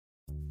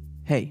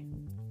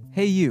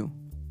Hey, you.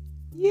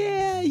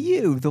 Yeah,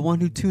 you, the one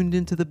who tuned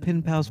into the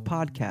Pin Pals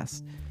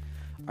podcast.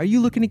 Are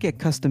you looking to get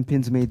custom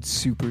pins made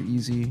super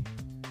easy?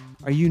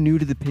 Are you new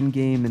to the pin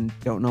game and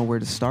don't know where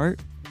to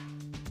start?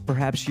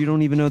 Perhaps you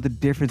don't even know the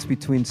difference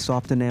between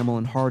soft enamel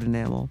and hard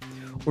enamel.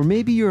 Or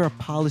maybe you're a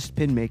polished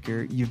pin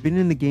maker, you've been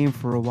in the game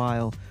for a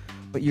while,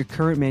 but your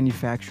current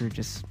manufacturer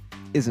just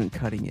isn't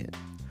cutting it.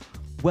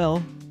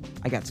 Well,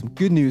 I got some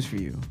good news for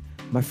you.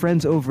 My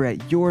friends over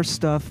at Your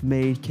Stuff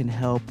Made can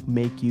help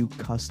make you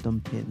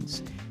custom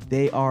pins.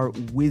 They are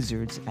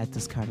wizards at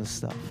this kind of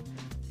stuff.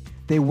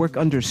 They work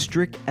under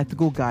strict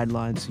ethical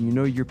guidelines so you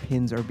know your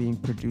pins are being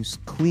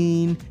produced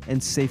clean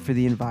and safe for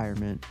the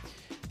environment.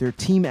 Their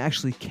team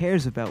actually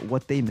cares about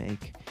what they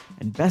make.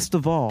 And best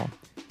of all,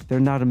 they're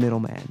not a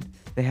middleman.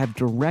 They have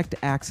direct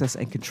access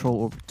and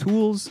control over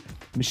tools,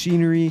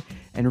 machinery,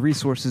 and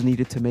resources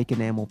needed to make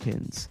enamel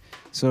pins.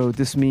 So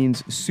this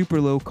means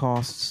super low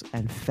costs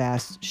and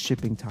fast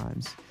shipping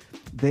times.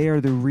 They are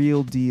the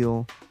real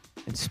deal.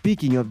 And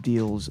speaking of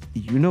deals,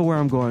 you know where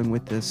I'm going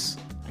with this.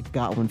 I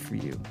got one for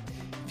you.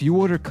 If you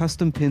order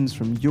custom pins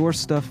from Your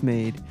Stuff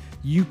Made,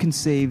 you can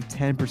save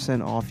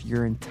 10% off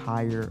your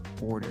entire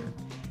order.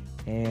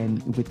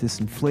 And with this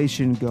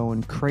inflation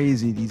going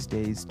crazy these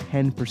days,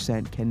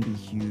 10% can be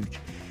huge.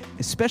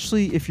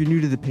 Especially if you're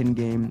new to the pin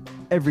game,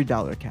 every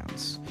dollar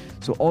counts.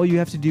 So all you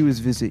have to do is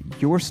visit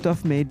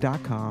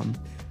yourstuffmade.com,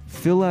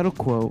 fill out a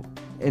quote,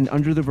 and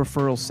under the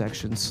referral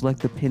section, select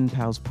the Pin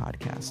Pals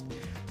podcast.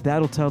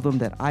 That'll tell them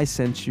that I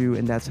sent you,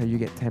 and that's how you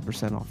get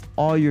 10% off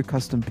all your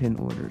custom pin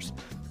orders.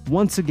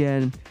 Once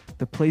again,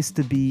 the place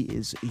to be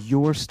is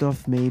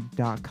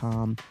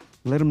yourstuffmade.com.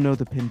 Let them know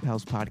the Pin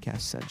Pals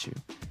podcast sent you.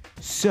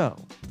 So,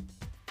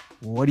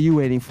 what are you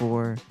waiting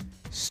for?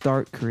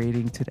 Start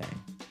creating today.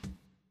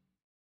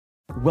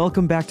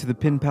 Welcome back to the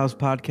Pin Pals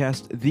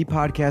podcast, the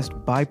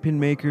podcast by pin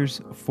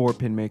makers for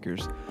pin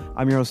makers.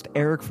 I'm your host,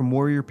 Eric from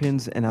Warrior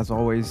Pins, and as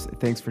always,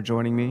 thanks for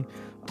joining me.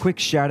 Quick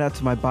shout out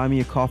to my Buy Me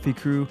a Coffee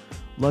crew.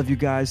 Love you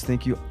guys.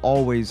 Thank you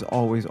always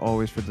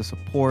for the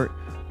support.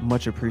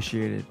 Much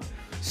appreciated.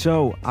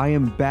 So, I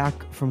am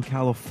back from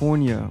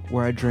California,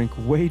 where I drank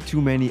way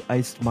too many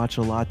iced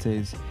matcha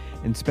lattes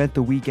and spent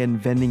the weekend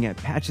vending at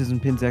Patches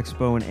and Pins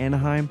Expo in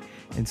Anaheim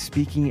and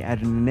speaking at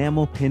an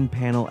enamel pin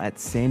panel at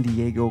San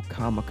Diego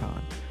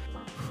Comic-Con.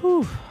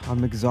 Whew,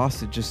 I'm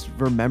exhausted just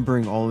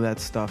remembering all of that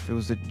stuff. It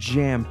was a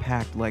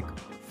jam-packed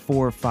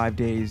 4 or 5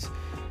 days.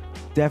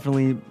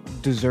 Definitely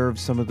deserved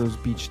some of those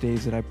beach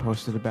days that I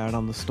posted about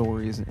on the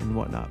stories and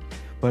whatnot.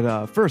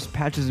 But first,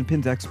 Patches and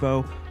Pins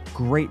Expo,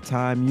 great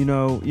time. You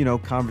know,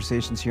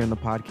 conversations here on the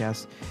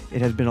podcast.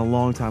 It has been a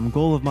long time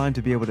goal of mine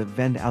to be able to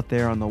vend out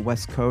there on the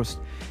West Coast.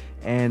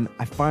 And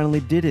I finally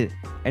did it,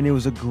 and it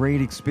was a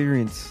great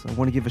experience. I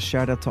want to give a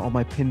shout out to all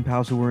my pin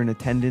pals who were in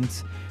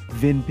attendance: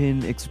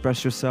 VinPin,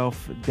 Express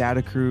Yourself,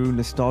 Data Crew,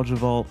 Nostalgia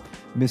Vault,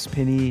 Miss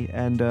Penny,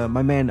 and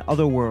my man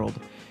Otherworld.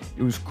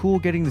 It was cool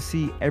getting to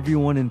see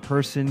everyone in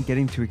person,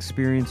 getting to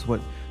experience what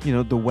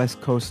the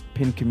West Coast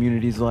pin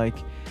community is like,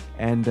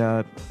 and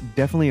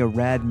definitely a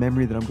rad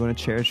memory that I'm going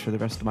to cherish for the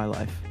rest of my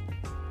life.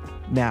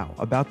 Now,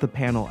 about the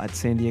panel at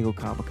San Diego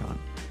Comic-Con.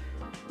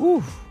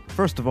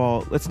 First of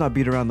all, let's not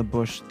beat around the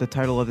bush. The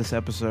title of this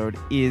episode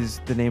is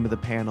the name of the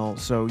panel,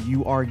 so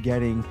you are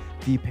getting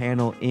the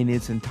panel in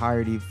its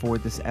entirety for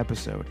this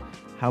episode.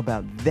 How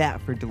about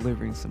that for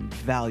delivering some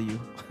value?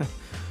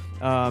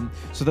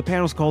 So the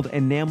panel's called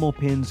Enamel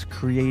Pins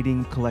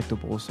Creating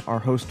Collectibles. Our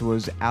host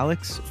was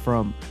Alex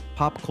from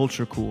Pop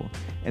Culture Cool,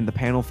 and the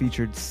panel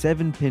featured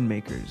 7 pin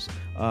makers.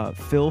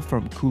 Phil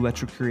from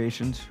Cooletra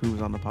Creations, who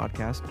was on the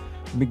podcast,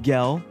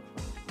 Miguel,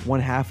 one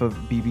half of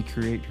BB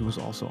Create, who was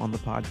also on the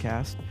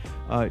podcast,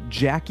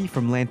 Jackie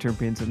from Lantern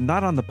Pins,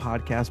 not on the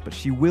podcast, but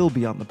she will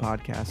be on the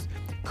podcast,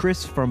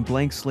 Chris from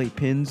Blank Slate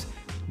Pins,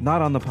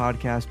 not on the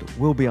podcast,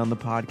 will be on the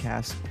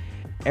podcast,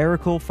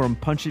 Erical from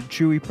Punch It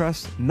Chewy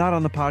Press, not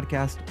on the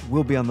podcast,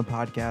 will be on the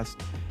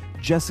podcast,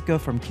 Jessica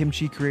from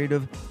Kimchi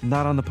Creative,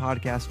 not on the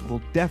podcast,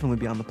 will definitely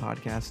be on the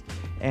podcast,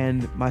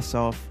 and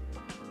myself,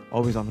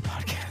 always on the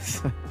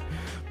podcast.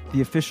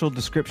 The official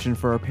description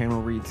for our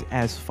panel reads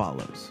as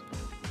follows.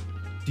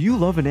 Do you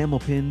love enamel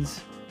pins?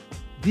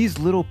 These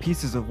little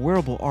pieces of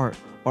wearable art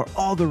are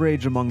all the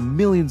rage among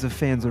millions of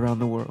fans around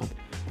the world.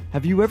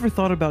 Have you ever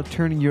thought about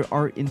turning your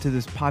art into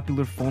this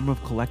popular form of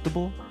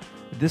collectible?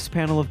 This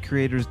panel of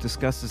creators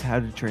discusses how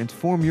to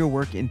transform your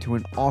work into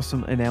an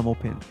awesome enamel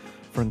pin.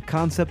 From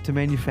concept to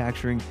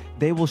manufacturing,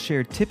 they will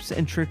share tips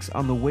and tricks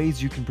on the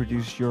ways you can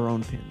produce your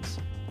own pins.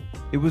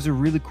 It was a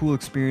really cool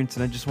experience,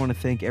 and I just want to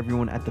thank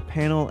everyone at the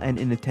panel and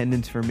in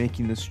attendance for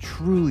making this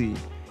truly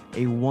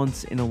a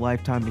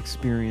once-in-a-lifetime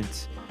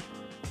experience.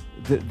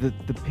 The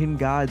pin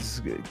gods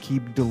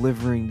keep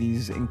delivering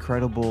these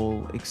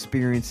incredible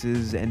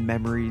experiences and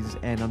memories,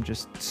 and I'm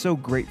just so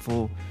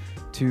grateful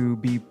to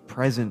be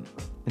present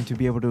and to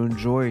be able to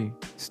enjoy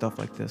stuff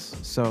like this.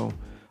 So,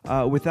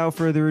 without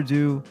further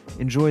ado,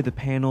 enjoy the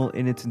panel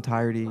in its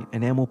entirety,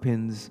 Enamel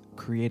Pins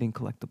Creating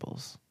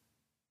Collectibles.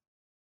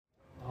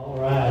 All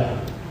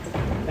right.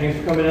 Thanks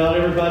for coming out,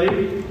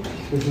 everybody.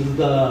 This is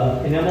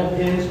the Enamel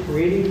Pins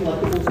Creating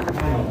Collectibles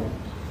panel.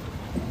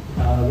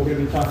 We're going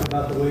to be talking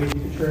about the ways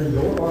you can turn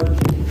your art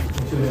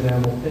into an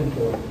enamel pin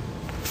for.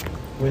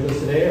 With us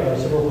today are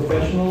several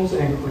professionals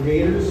and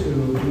creators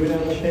who do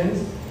enamel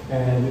pins,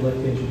 and we'd like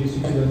to introduce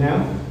you to them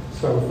now.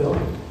 Start with Phil.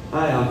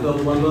 Hi, I'm Phil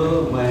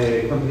Palumbo.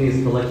 My company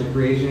is Collective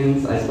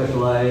Creations. I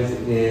specialize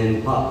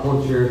in pop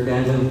culture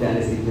fandom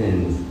fantasy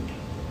pins.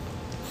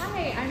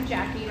 Hi, I'm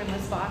Jackie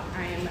Renlisbach.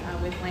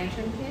 I'm with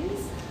Lantern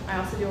Pins. I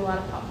also do a lot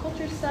of pop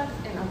culture stuff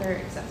and other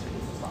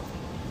accessories as well.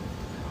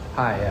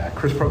 Hi,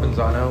 Chris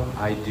Provenzano.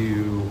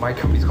 My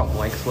company's called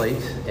Blank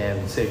Slate,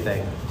 and same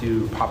thing,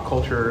 do pop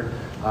culture,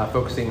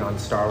 focusing on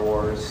Star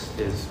Wars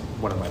is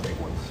one of my big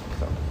ones.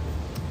 So.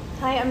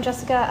 Hi, I'm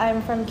Jessica.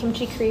 I'm from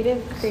Kimchi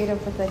Creative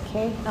with a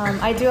K.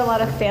 I do a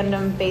lot of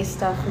fandom-based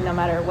stuff, no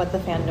matter what the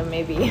fandom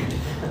may be.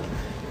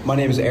 My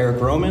name is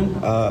Eric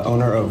Roman,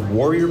 owner of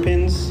Warrior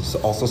Pins,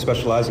 also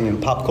specializing in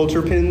pop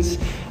culture pins,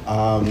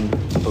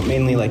 but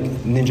mainly like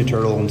Ninja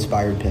Turtle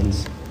inspired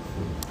pins.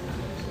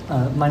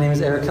 My name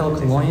is Eric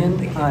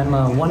Kelkaloyan.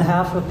 I'm one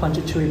half of Punch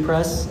It Chewy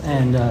Press,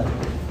 and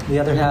the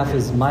other half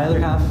is my other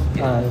half,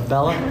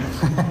 Bella.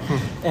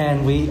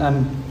 And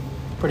I'm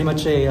pretty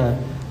much a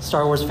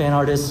Star Wars fan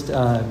artist.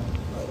 I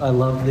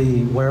love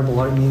the wearable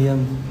art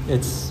medium.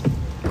 There's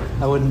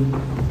nothing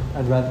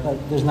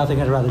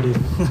I'd rather do.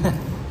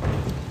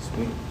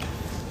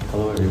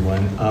 Hello,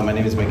 everyone. My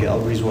name is Miguel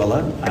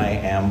Brizuela. I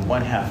am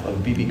one half of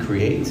BB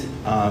Create,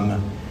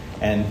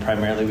 and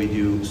primarily we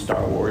do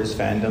Star Wars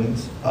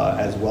fandoms,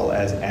 as well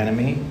as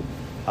anime,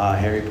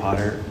 Harry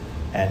Potter,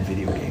 and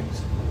video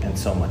games, and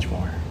so much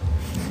more.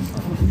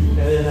 And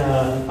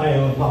then I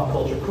own Pop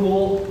Culture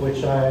Cool,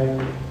 which I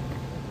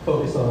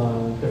focus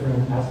on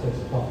different aspects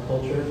of pop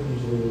culture,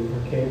 usually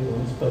arcade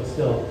ones, but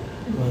still,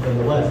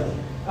 nonetheless.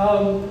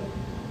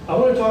 I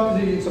want to talk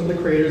to some of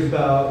the creators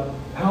about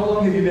how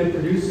long have you been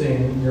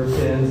producing your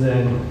pins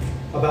and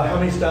about how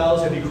many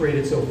styles have you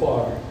created so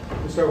far?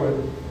 We'll start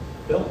with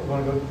Bill. You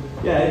want to go?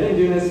 Yeah, I've been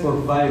doing this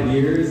for 5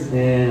 years,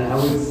 and I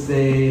would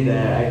say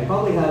that I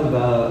probably have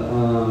about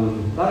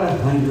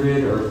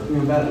 100 or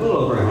about a little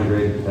over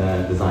 100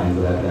 designs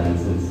that I've done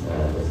since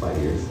those 5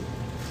 years.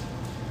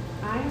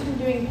 I've been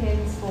doing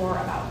pins for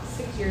about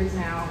 6 years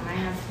now, and I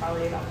have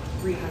probably about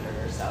 300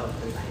 or so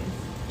designs.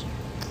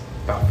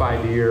 About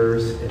 5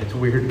 years, and it's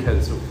weird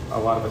because a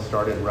lot of us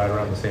started right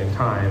around the same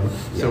time,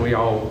 so we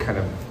all kind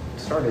of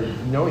started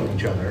knowing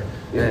each other,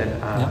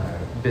 and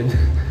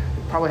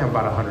probably have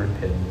about 100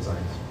 pin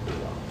designs.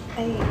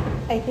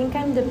 I think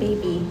I'm the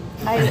baby.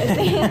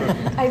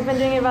 I've been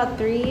doing it about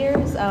 3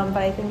 years, but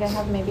I think I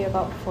have maybe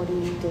about 40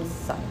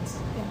 designs.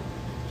 Yeah.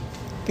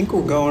 I think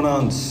we're going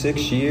on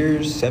 6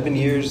 years, 7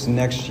 years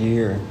next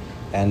year,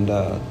 and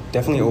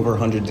definitely over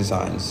 100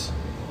 designs.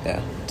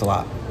 Yeah, it's a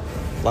lot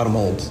of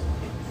molds.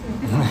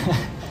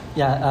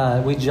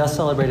 Yeah, we just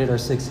celebrated our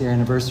 6th-year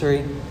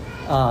anniversary,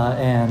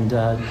 and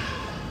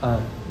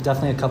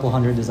definitely a couple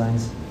hundred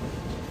designs.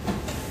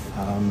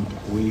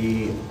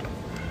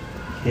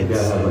 You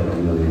guys have like a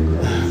million.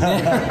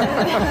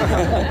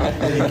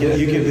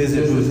 You can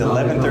visit booth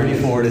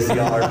 1134 to see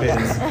all our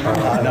pins.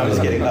 No, I'm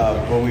just kidding.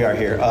 Well, we are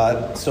here.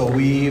 So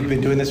we've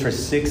been doing this for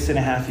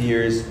 6.5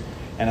 years,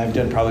 and I've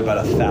done probably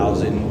about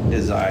 1,000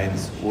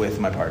 designs with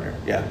my partner.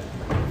 Yeah.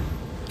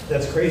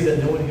 That's crazy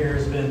that no one here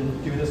has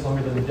been doing this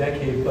longer than a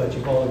decade, but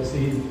you've all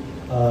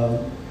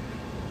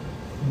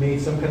made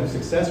some kind of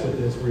success with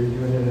this, where you're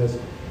doing it as,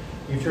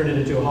 you've turned it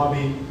into a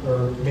hobby,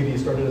 or maybe you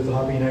started as a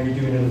hobby, now you're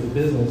doing it as a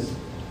business.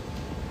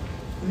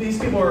 These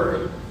people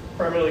are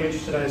primarily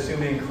interested, I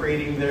assume, in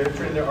turning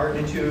their art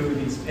into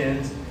these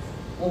pins.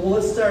 Well,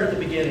 let's start at the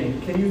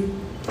beginning.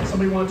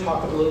 Somebody want to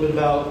talk a little bit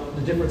about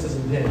the differences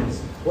in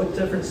pins? What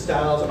different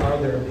styles are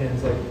there of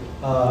pins, like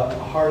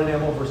hard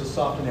enamel versus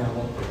soft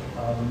enamel?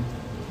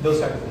 Those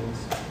type of things.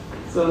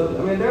 So,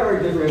 I mean, there are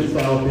different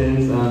style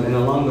pins, and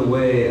along the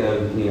way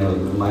of,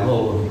 my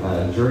whole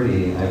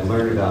journey, I've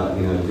learned about,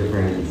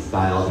 different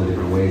styles and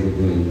different ways of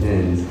doing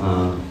pins.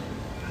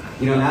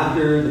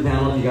 After the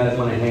panel, if you guys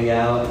want to hang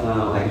out,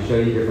 I can show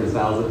you different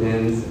styles of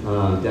pins.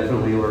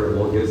 Definitely,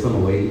 we'll give some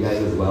away to you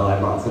guys as well. I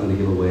brought some to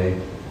give away.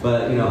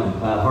 But,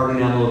 hard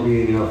enamel will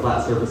be,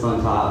 flat surface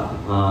on top,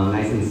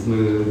 nice and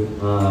smooth.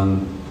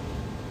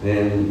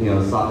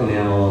 And, soft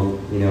enamel,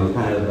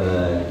 kind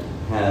of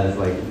has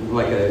like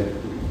a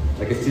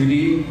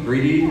 2D,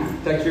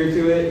 3D texture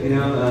to it,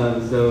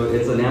 so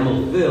it's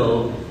enamel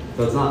filled,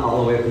 so it's not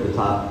all the way up to the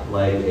top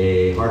like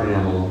a hard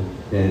enamel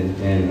pin.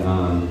 And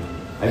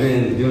I've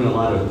been doing a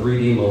lot of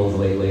 3D molds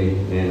lately,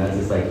 and that's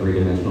just like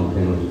 3-dimensional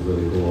pin, which is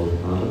really cool.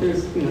 But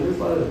there's a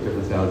lot of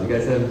different styles. You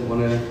guys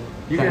want to?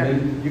 You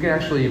can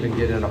actually even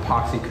get an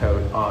epoxy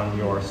coat on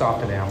your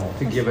soft enamel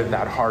to give it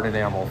that hard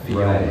enamel feel,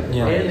 right.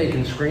 Yeah. And they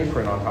can screen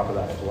print on top of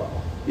that as well.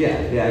 Yeah,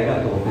 I got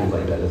a couple pins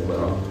like that as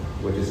well,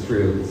 which is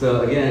true.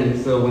 So again,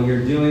 when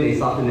you're doing a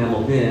soft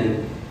enamel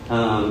pin,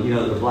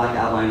 the black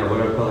outline or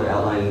whatever color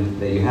outline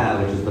that you have,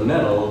 which is the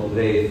metal,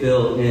 they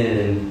fill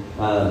in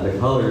the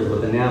colors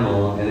with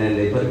enamel, and then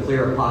they put a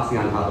clear epoxy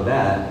on top of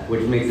that,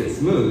 which makes it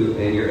smooth,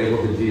 and you're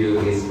able to do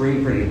a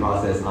screen printing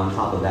process on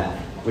top of that,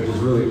 which is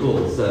really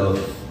cool. So,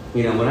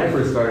 you know, when I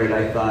first started,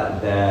 I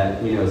thought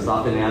that, you know,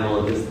 soft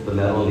enamel, just the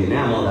metal and the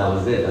enamel, that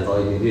was it, that's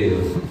all you could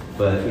do.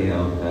 But, you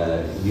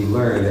know, you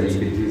learn that you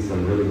could do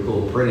some really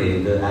cool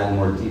printing to add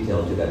more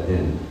detail to that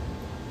pin.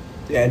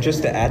 Yeah,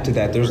 just to add to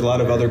that, there's a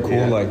lot of other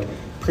cool, like,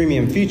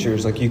 premium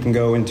features. Like, you can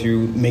go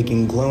into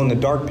making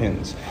glow-in-the-dark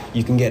pins.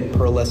 You can get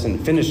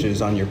pearlescent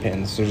finishes on your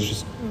pins. There's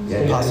just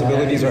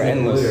possibilities are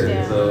endless.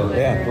 So,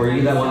 for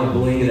you that want to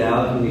bling it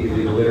out, you can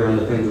do glitter on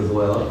the pins as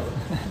well.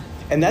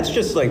 And that's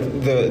just like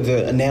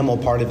the enamel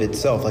part of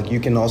itself. Like, you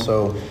can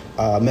also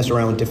mess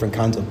around with different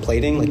kinds of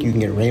plating. Like, you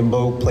can get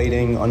rainbow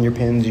plating on your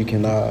pins. You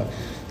can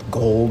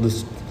gold,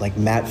 like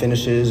matte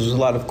finishes. There's a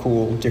lot of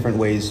cool different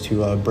ways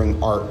to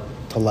bring art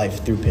to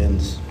life through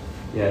pins.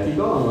 Yeah, if you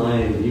go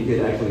online, you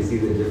could actually see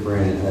the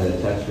different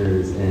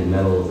textures and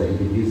metals that you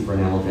could use for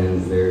enamel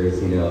pins.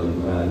 There's, you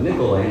know,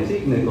 nickel,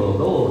 antique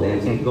gold,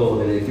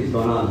 and it keeps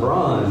going on,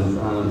 bronze.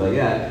 But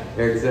yeah,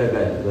 Eric said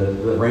that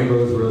the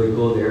rainbow is really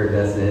cool, the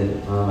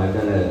iridescent. I've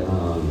done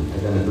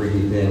a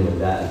 3D pin with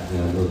that. You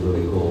know, it was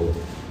really cool.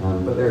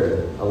 But there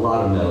are a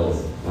lot of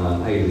metals.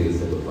 I usually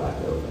stick with black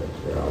though,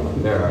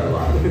 but there are a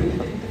lot.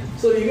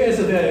 So you guys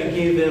have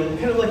gave them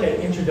kind of like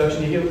an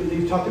introduction.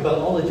 You've talked about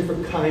all the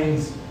different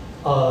kinds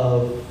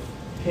of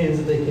pins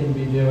that they can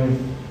be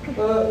doing.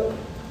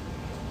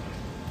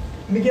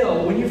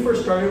 Miguel, when you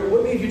first started,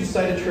 what made you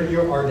decide to turn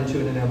your art into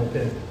an enamel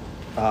pin?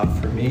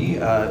 For me,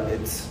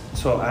 as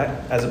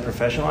a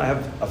professional, I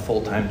have a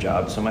full-time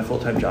job. So my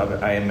full-time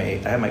job, I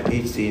have my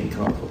PhD in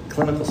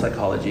clinical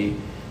psychology,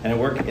 and I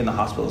work in the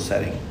hospital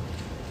setting.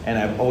 And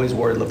I've always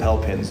worn lapel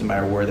pins no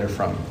matter where they're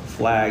from.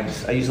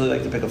 Flags, I usually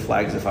like to pick up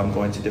flags if I'm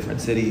going to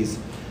different cities.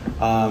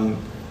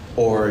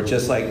 Or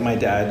just like my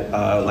dad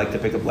liked to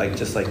pick up like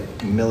just like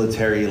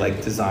military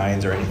like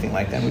designs or anything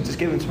like that. And would just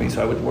give them to me.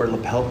 So I would wear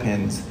lapel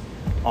pins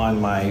on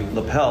my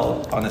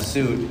lapel on a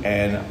suit.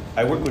 And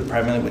I work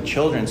primarily with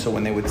children. So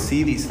when they would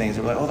see these things,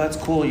 they were like, oh, that's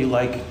cool. You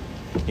like,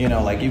 you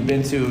know, like you've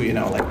been to, you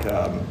know, like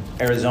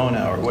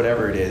Arizona or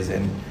whatever it is.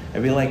 And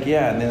I'd be like,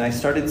 yeah. And then I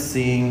started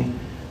seeing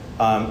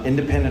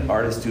independent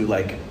artists do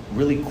like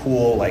really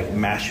cool like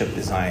mashup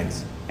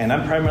designs. And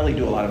I primarily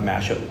do a lot of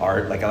mashup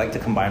art. Like I like to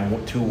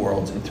combine two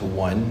worlds into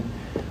one.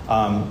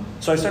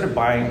 So I started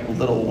buying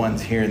little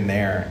ones here and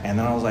there. And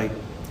then I was like,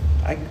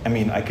 I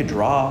mean, I could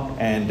draw.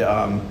 And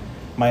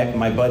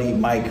my buddy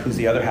Mike, who's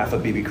the other half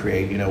of BB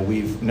Create, you know,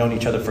 we've known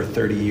each other for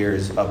 30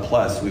 years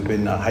plus. We've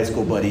been high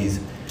school buddies.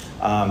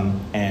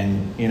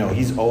 And, you know,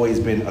 he's always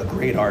been a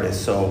great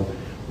artist. So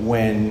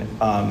when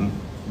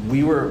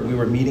we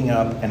were meeting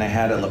up and I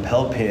had a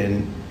lapel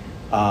pin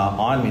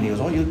on me, and he goes,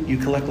 oh, you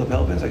collect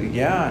lapel pins? I go,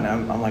 yeah.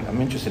 And I'm like, I'm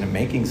interested in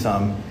making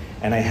some.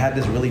 And I had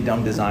this really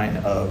dumb design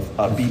of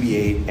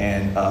BB-8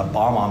 and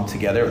Bomb-Omb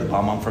together, the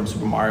Bomb-Omb from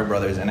Super Mario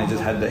Brothers, and I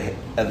just had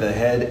the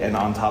head and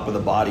on top of the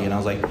body, and I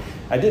was like,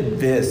 I did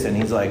this, and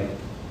he's like,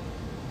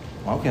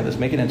 okay, let's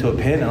make it into a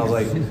pin. And I was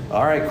like,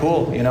 all right,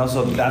 cool. You know,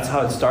 so that's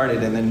how it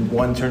started, and then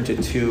 1 turned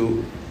to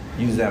 2,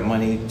 used that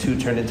money, 2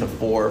 turned into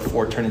 4,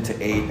 4 turned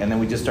into 8, and then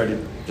we just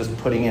started just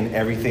putting in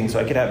everything so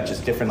I could have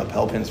just different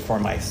lapel pins for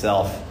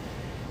myself.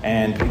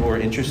 And people were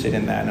interested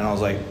in that, and I was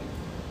like,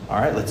 all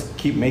right, let's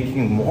keep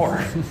making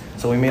more.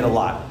 So we made a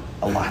lot.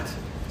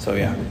 So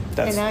yeah,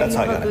 that's how I got it. And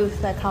now you have a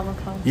booth at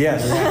Comic-Con.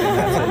 Yes,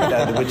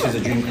 which is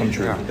a dream come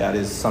true. That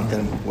is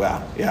something,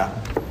 wow, yeah.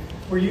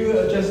 Were you,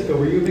 Jessica,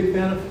 were you a big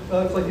fan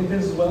of collecting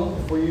pins as well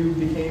before you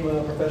became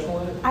a professional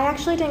at it? I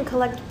actually didn't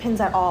collect pins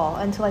at all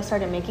until I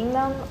started making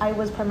them. I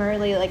was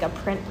primarily like a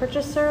print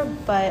purchaser,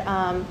 but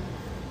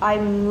I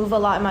move a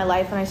lot in my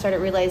life, and I started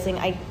realizing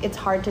it's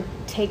hard to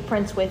take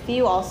prints with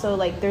you. Also,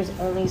 like, there's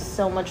only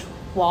so much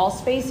wall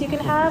space you can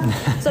have.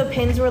 So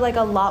pins were like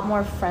a lot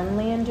more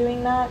friendly in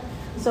doing that.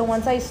 So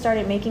once I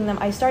started making them,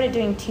 I started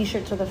doing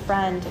t-shirts with a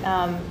friend,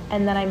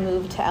 and then I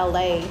moved to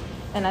LA.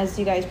 And as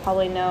you guys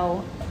probably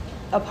know,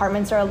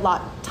 apartments are a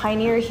lot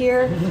tinier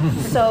here.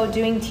 So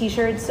doing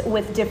t-shirts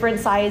with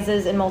different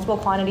sizes and multiple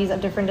quantities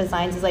of different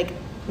designs is like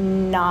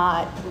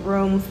not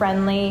room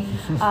friendly.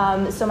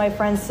 So my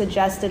friends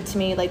suggested to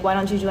me, like, why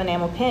don't you do an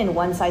enamel pin,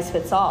 one size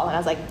fits all? And I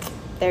was like,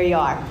 there you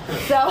are.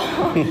 So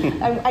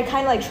I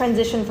kind of like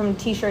transitioned from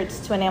t-shirts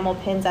to enamel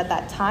pins at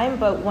that time,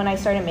 but when I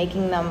started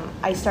making them,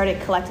 I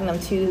started collecting them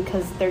too,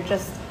 because they're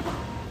just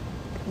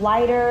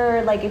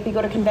lighter. Like, if you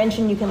go to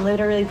convention, you can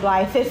literally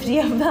buy 50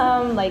 of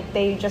them. Like,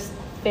 they just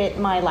fit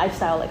my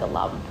lifestyle like a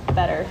lot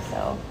better.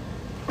 So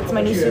it's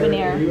my new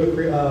souvenir. Are you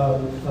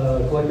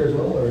a collector as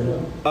well, or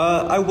no?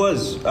 I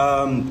was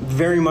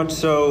very much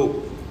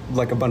so,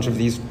 like a bunch of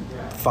these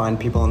fine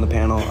people on the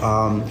panel.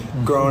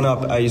 Growing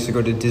up, I used to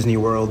go to Disney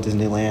World,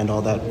 Disneyland,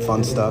 all that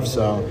fun stuff.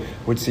 So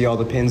would see all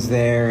the pins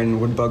there, and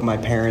would bug my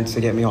parents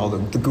to get me all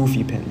the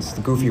Goofy pins.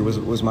 The Goofy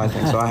was my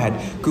thing. So I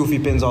had Goofy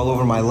pins all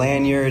over my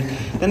lanyard.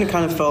 Then it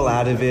kind of fell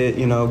out of it.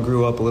 You know,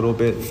 grew up a little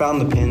bit.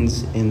 Found the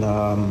pins in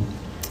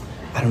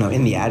I don't know,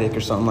 in the attic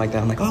or something like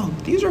that. I'm like, oh,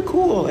 these are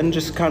cool, and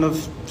just kind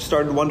of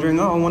started wondering,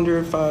 I wonder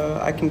if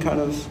I can kind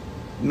of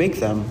make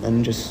them,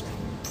 and just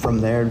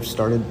from there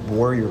started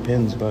Warrior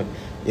Pins. But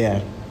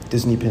yeah,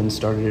 Disney Pins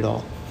started it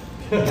all.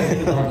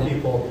 A lot of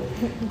people,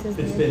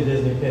 it's been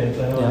Disney Pins.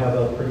 I know I have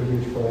a pretty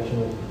huge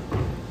collection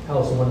of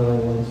Alice in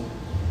Wonderland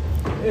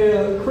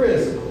ones.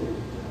 Chris,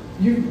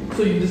 you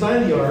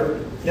designed the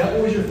art. Now,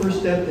 what was your first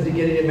step into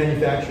getting it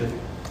manufactured?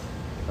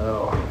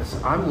 Oh,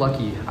 I'm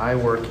lucky. I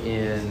work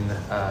in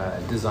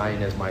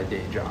design as my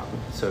day job.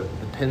 So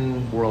the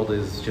pin world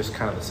is just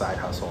kind of a side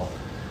hustle.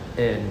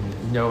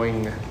 And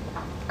knowing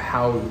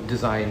how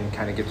design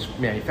kind of gets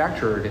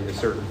manufactured into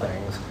certain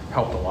things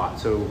helped a lot.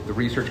 So the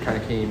research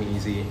kind of came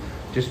easy,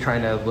 just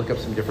trying to look up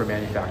some different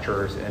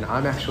manufacturers. And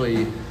I'm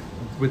actually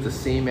with the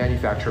same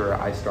manufacturer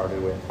I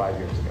started with 5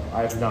 years ago.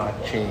 I have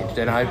not changed,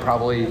 and I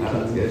probably,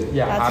 That's good.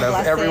 yeah, That's out a of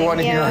blessing, everyone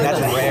yeah. here,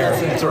 That's rare.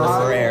 That's sort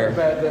of rare.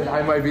 But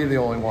I might be the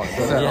only one.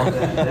 So.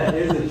 That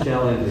is a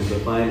challenge, is to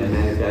find a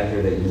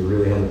manufacturer that you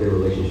really have a good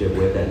relationship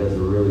with that does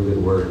really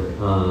good work.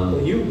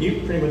 Well,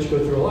 you pretty much go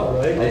through a lot,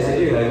 right? I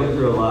do. I went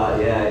through a lot,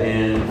 yeah.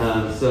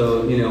 And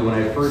so, when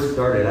I first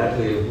started,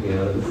 actually,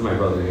 this is my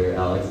brother here,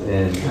 Alex,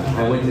 and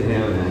I went to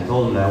him and I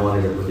told him that I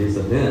wanted to produce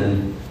a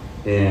pin,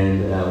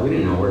 and we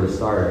didn't know where to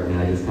start, and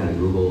I just kind of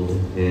Googled,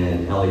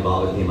 and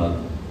Alibaba came up.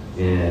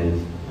 And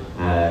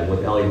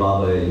with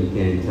Alibaba, you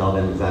can tell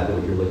them exactly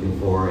what you're looking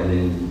for, and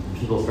then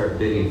people start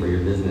bidding for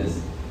your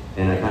business.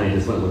 And I kind of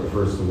just went with the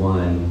first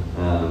one,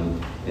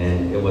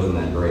 and it wasn't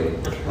that great.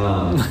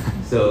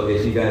 So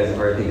if you guys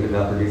are thinking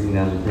about producing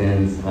down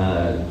pins,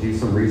 do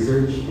some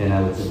research, and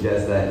I would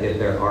suggest that if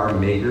there are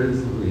makers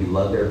who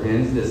love their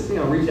pins, just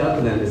reach out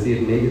to them to see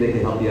if maybe they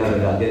can help you out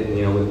about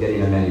getting with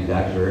getting a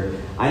manufacturer.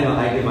 I know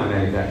I give my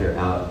manufacturer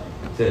out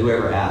to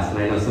whoever asks,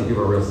 and I know some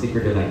people are real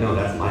secretive, like, no,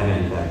 that's my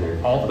manufacturer.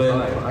 All the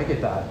time, I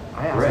get that.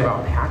 I ask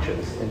about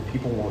patches, and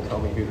people won't tell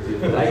me who to do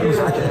But I give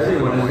that to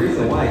everyone, and the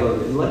reason why, I go,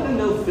 let them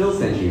know Phil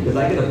sent you, because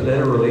I get a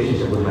better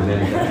relationship with my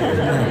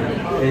manufacturer.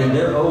 And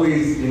they're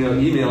always,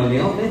 emailing me,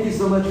 oh, thank you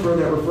so much for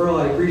that referral,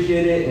 I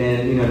appreciate it,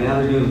 and,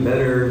 now they're doing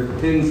better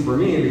pins for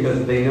me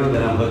because they know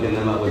that I'm hooking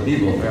them up with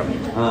people.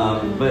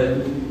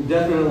 But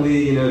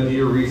definitely, do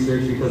your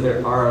research, because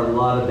there are a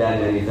lot of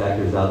bad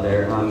manufacturers out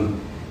there.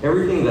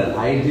 Everything that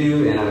I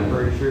do, and I'm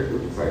pretty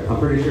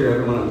sure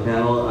everyone on the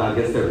panel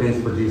gets their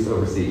pins produced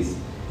overseas.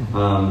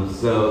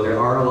 So there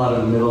are a lot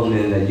of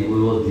middlemen that you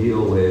will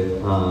deal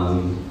with.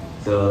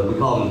 So we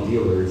call them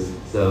dealers.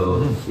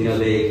 So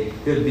they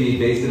could be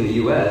based in the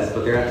U.S.,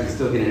 but they're actually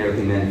still getting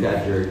everything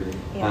manufactured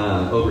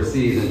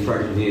overseas and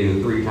charging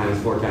you 3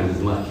 times, 4 times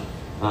as much.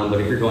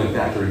 But if you're going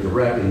factory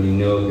direct and you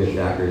know a good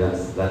factory,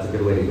 that's a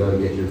good way to go to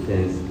get your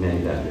pins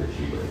manufactured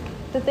cheaper.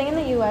 The thing in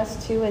the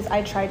U.S. too is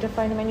I tried to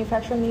find a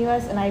manufacturer in the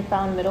U.S. and I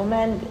found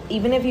middlemen.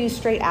 Even if you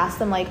straight ask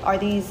them, like, are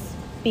these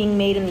being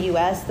made in the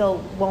U.S., they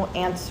won't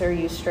answer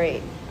you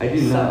straight. I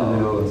do not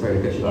know,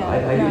 sorry to cut you off,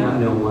 I do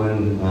not know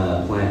one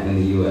plant in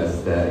the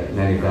U.S. that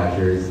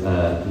manufactures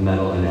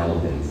metal enamel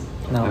pins.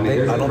 No,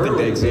 there's I don't think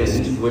they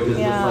exist. Pins, which is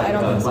just like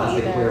a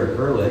plastic clear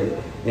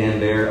acrylic. And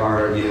there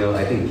are,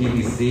 I think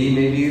PVC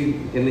maybe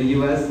in the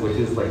U.S., which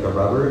is like the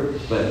rubber,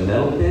 but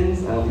metal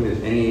pins, I don't think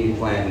there's any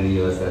plant in the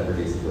U.S. that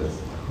produces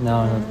this.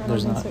 No,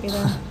 there's not. So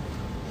either.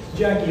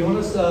 Jackie, you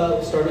want to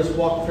start us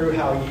walk through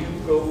how you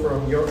go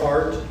from your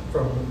art,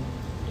 from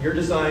your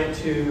design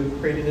to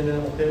creating an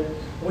enamel pin?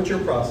 What's your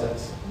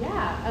process?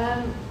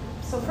 Yeah.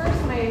 So first,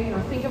 when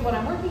I think of what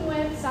I'm working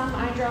with, some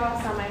I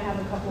draw, some I have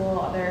a couple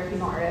other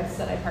female artists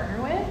that I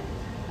partner with,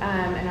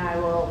 and I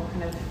will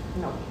kind of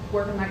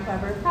work in that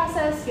collaborative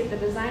process, get the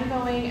design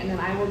going, and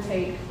then I will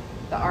take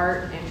the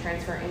art and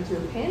transfer into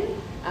a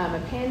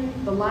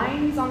pin. The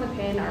lines on the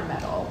pin are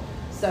metal.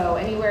 So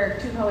anywhere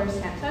 2 colors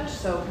can't touch,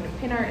 so kind of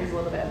pin art is a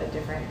little bit of a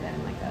different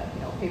than like a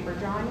paper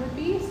drawing would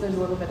be. So there's a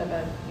little bit of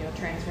a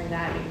transferring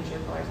that, making sure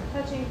colors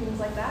are touching, things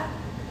like that.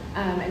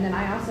 And then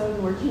I also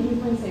am working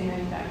with my same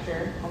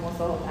manufacturer almost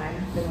the whole time.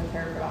 Been with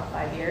her for about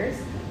 5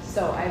 years.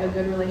 So I have a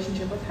good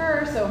relationship with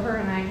her. So her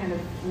and I kind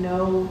of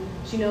know,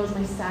 she knows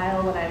my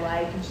style, what I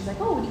like, and she's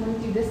like, oh, do you want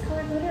to do this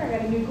color glitter? I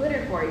got a new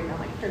glitter for you. And I'm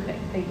like, sure thing,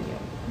 thank you.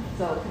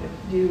 So kind of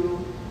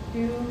do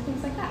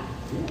things like that.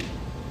 Yeah.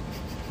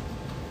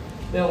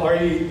 Now,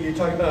 are you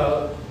talking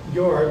about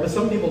your art, but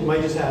some people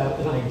might just have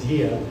an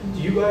idea.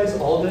 Do you guys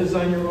all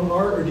design your own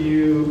art, or do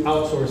you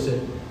outsource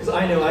it? Because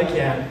I know I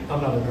can't,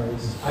 I'm not an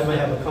artist. I might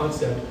have a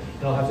concept,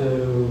 and I'll have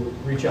to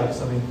reach out to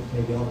somebody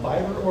maybe on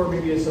Fiverr, or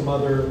maybe in some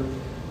other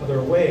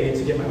way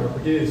to get my art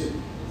produced.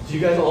 Do you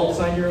guys all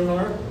design your own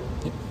art?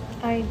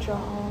 I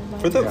draw.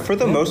 For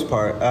the most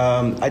part,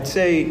 I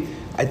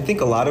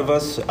think a lot of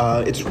us,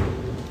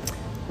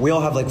 we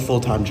all have like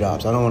full-time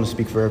jobs. I don't want to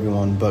speak for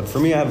everyone, but for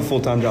me, I have a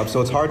full-time job, so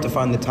it's hard to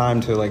find the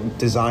time to like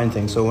design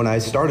things. So when I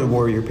started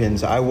Warrior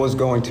Pins, I was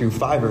going to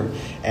Fiverr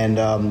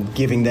and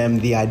giving them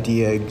the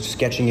idea,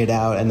 sketching it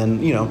out, and then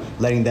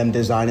letting them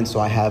design it. So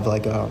I have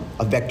like a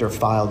vector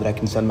file that I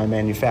can send my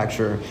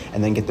manufacturer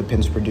and then get the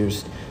pins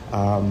produced.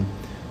 But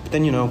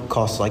then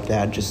costs like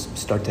that just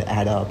start to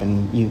add up,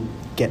 and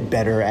get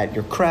better at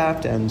your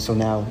craft, and so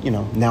now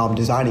I'm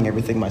designing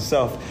everything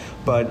myself.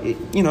 But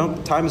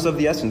time is of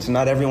the essence, and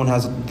not everyone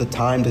has the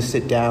time to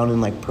sit down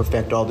and like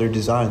perfect all their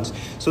designs.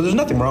 So there's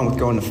nothing wrong with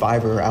going to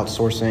Fiverr,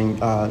 outsourcing,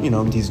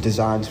 these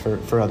designs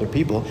for other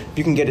people. If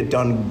you can get it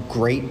done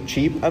great,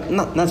 cheap,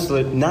 not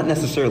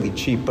necessarily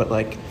cheap, but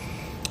like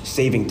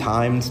saving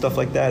time and stuff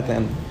like that,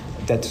 then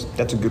that's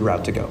a good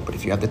route to go. But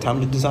if you have the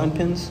time to design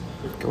pins,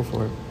 go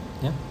for it.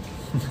 Yeah.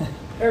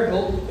 Eric,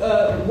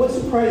 what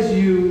surprises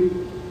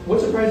you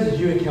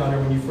encounter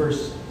when you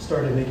first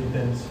started making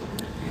pins?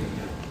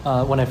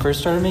 When I first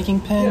started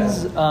making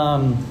pins, is there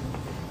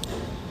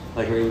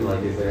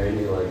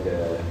any what's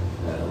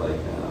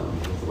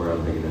the word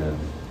I'm thinking of?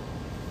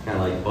 Kind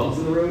of like bumps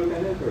in the road,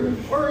 kind of,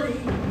 or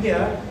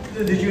yeah.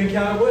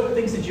 What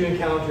things did you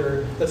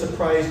encounter that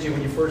surprised you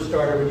when you first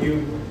started? When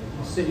you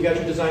got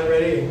your design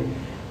ready, and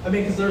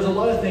because there's a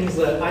lot of things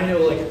that I know,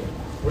 like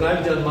when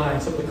I've done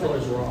mine, some of the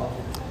colors were off,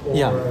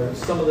 or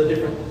some of the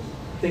different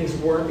things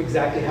weren't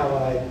exactly how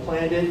I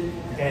planned it,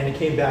 and it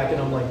came back,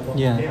 and I'm like, well,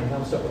 damn, now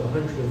I'm stuck with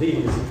 100 of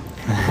these.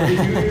 Did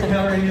you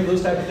encounter any of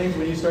those type of things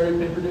when you started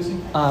pin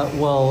producing?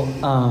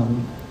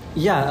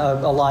 Yeah,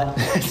 a lot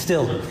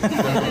still.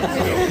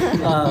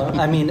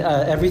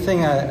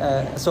 Everything.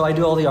 So I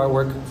do all the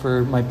artwork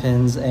for my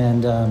pins,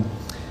 and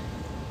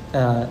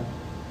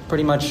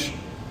pretty much,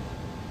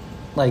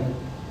 like,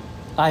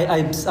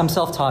 I'm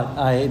self-taught.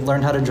 I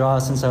learned how to draw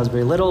since I was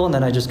very little, and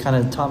then I just kind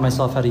of taught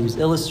myself how to use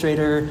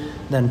Illustrator,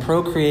 then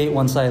Procreate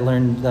once I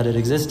learned that it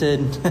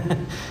existed,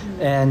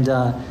 and.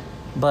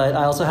 But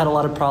I also had a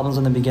lot of problems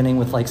in the beginning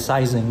with like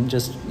sizing.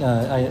 Just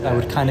I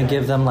would kind of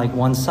give them like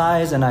one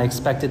size, and I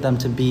expected them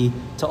to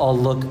all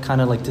look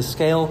kind of like to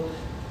scale.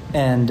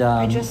 And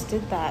I just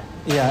did that.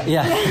 Yeah,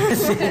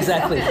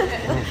 exactly.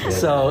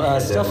 So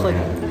stuff like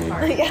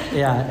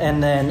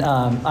and then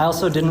I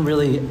also didn't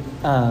really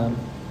I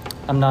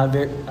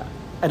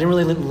didn't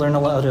really learn a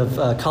lot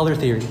of color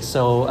theory.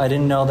 So I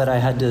didn't know that I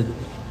had to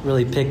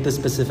really pick the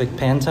specific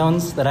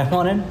Pantones that I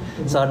wanted.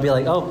 Mm-hmm. So I'd be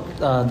like,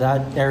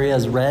 that area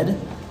is red.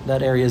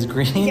 That area is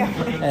green,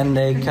 and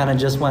they kind of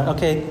just went,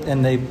 okay,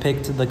 and they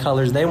picked the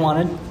colors they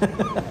wanted.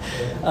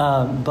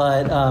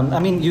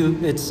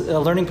 It's a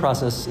learning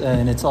process,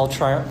 and it's all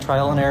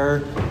trial and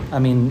error.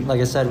 Like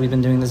I said, we've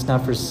been doing this now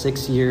for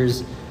 6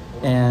 years,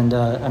 and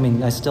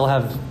I still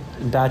have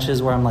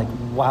batches where I'm like,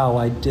 wow,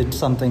 I did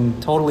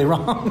something totally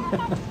wrong.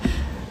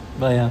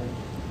 But yeah.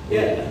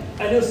 Yeah,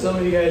 I know some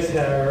of you guys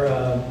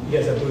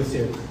have booths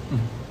here,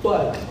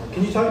 but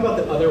can you talk about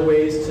the other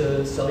ways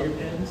to sell your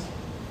pins?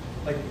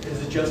 Like,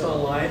 is it just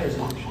online, or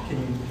can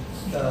you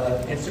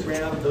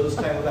Instagram, those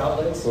type of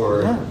outlets?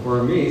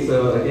 For me,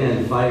 so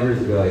again, 5 years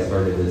ago I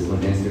started this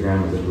when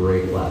Instagram was a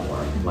great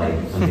platform, like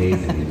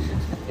amazing.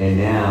 And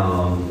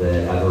now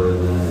the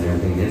algorithm and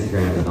everything,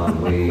 Instagram has gone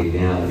way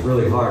down. It's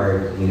really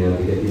hard, to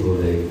get people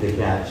to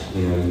catch,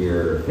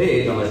 your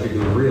page unless you're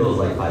doing reels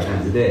like 5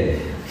 times a day.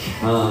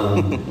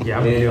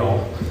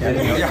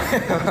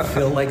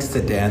 Phil likes to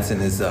dance in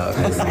his thing.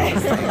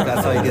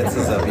 That's how he gets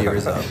his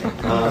viewers up.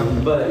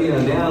 But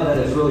now that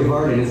it's really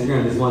hard and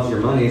Instagram just wants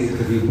your money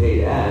to do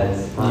paid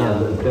ads,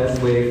 the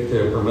best way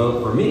to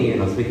promote for me,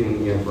 and I'm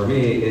speaking for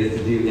me, is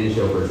to do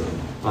in-show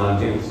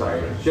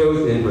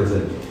shows in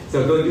person.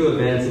 So go do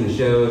events and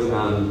shows.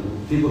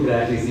 People could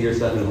actually see your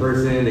stuff in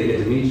person. They get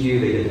to meet you.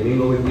 They get to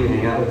mingle with you,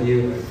 hang out with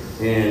you,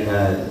 and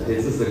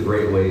it's just a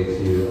great way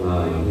to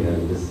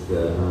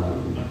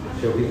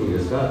show people your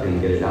stuff and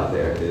get it out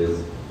there.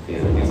 Is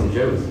do some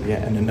shows.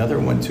 Yeah, and another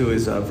one too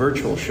is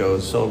virtual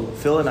shows. So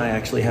Phil and I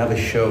actually have a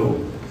show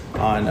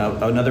on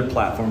another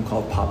platform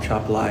called Pop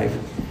Shop Live,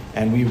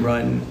 and we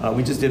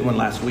just did one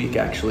last week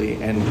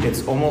actually, and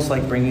it's almost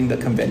like bringing the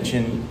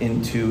convention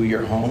into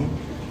your home.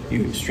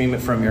 You stream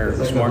it from your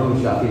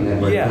smartphone.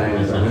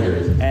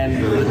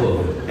 And really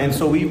cool. And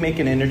so we make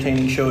an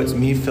entertaining show. It's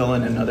me, Phil,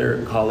 and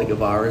another colleague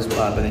of ours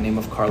by the name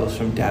of Carlos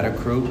from Data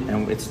Crew,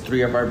 and it's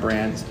 3 of our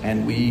brands,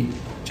 and we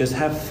just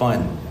have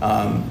fun.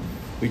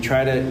 We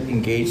try to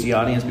engage the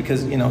audience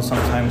because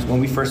sometimes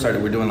when we first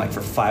started, we're doing like for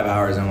 5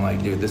 hours, and I'm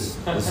like, dude, this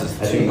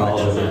is too much. All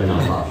of us have been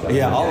on Pop Shop.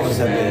 Yeah, all of us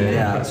have been.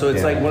 Yeah, so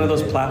it's like one of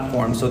those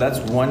platforms. So that's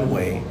one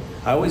way.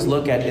 I always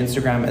look at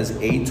Instagram as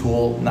a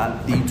tool,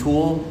 not the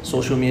tool.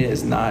 Social media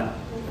is not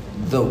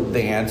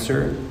the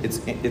answer.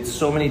 It's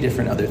so many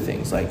different other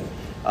things like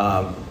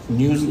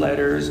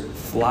newsletters,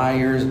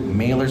 flyers,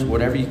 mailers,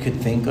 whatever you could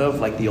think of,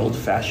 like the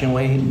old-fashioned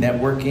way,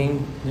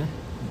 networking,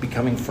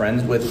 becoming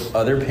friends with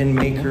other pin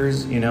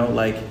makers.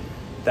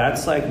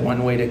 That's like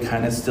one way to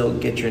kind of still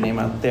get your name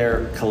out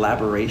there.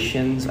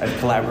 Collaborations. I've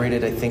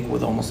collaborated, I think,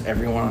 with almost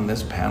everyone on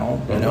this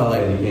panel. That's how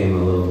I became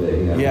a little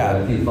bit, yeah.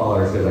 A few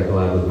followers because I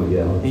collab with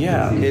Miguel.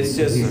 Yeah, he's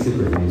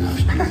super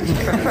famous.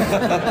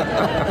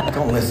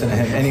 Don't listen to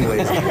him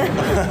anyways.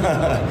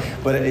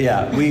 But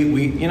yeah,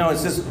 we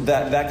it's just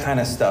that kind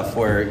of stuff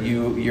where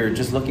you're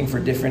just looking for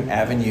different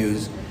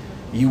avenues.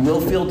 You will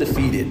feel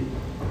defeated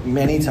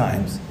many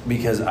times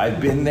because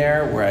I've been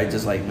there where I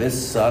just like,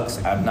 this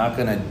sucks. I'm not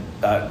going to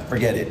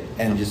forget it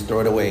and just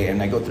throw it away.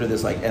 And I go through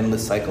this like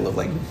endless cycle of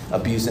like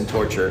abuse and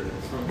torture.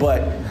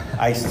 But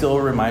I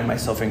still remind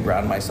myself and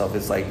ground myself.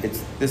 It's like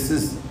this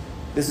is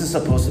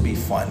supposed to be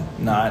fun,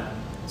 not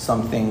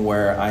something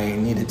where I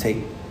need to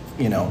take.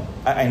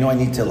 I know I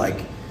need to,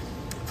 like,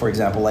 for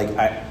example, like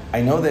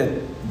I know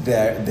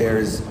that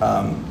there's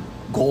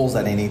goals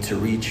that I need to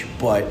reach,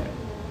 but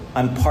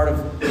I'm part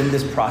of in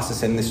this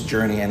process and this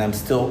journey, and I'm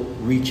still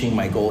reaching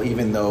my goal,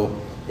 even though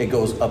it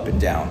goes up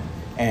and down,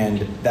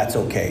 and that's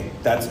okay.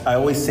 I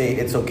always say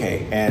it's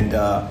okay, and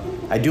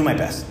I do my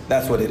best.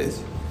 That's what it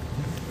is.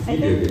 I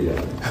think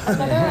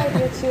another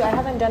idea too, I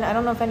haven't done, I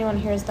don't know if anyone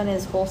here has done it,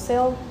 is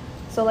wholesale.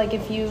 So like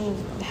if you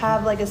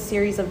have like a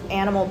series of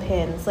animal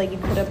pins, like you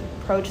could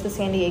approach the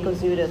San Diego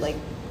Zoo to like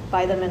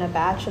buy them in a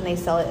batch, and they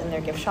sell it in their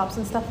gift shops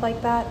and stuff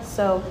like that.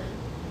 So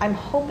I'm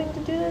hoping to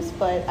do this,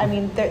 but I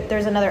mean,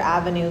 there's another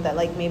avenue that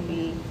like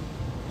maybe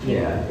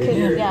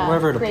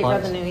wherever it create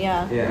applies. revenue,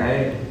 Yeah,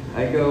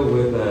 I go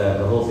with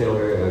a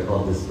wholesaler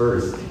called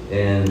Dispersed,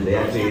 and they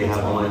actually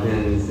have all my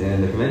pins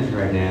in the convention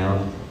right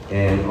now.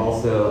 And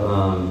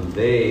also,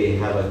 they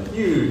have a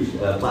huge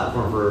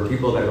platform for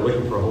people that are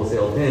looking for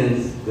wholesale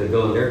pins to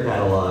go in their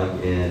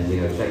catalog and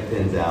check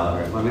pins out.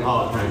 I mean,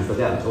 all kinds of stuff.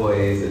 They have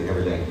toys and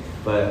everything,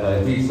 but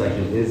a huge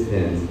section is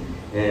pins.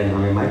 And I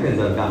mean, my pins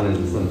I've gotten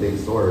into some big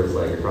stores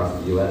like across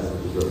the U.S.,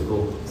 which is really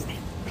cool.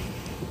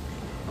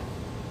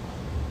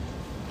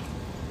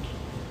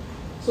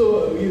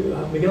 So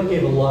Miguel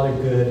gave a lot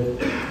of good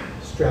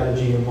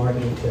strategy and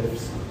marketing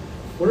tips.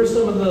 What are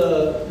some of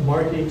the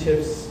marketing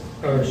tips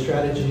or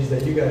strategies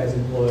that you guys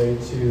employ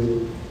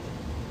to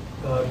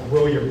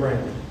grow your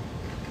brand?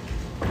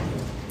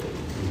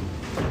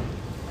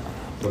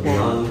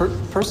 Well,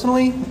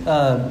 personally,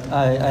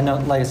 I know,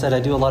 like I said,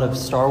 I do a lot of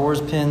Star Wars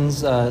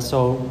pins.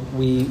 So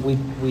we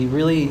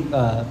really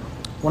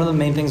one of the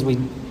main things we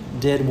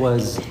did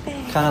was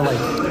kind of like.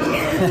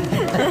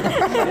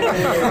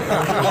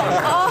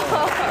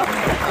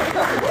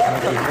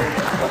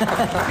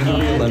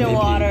 And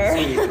water.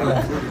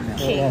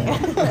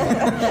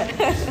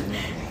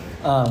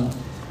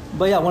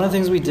 But yeah, one of the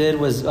things we did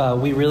was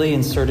we really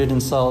inserted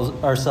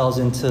ourselves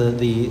into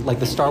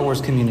the Star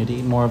Wars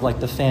community, more of like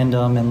the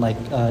fandom, and like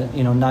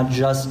not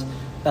just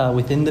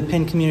within the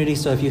pin community.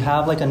 So if you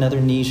have like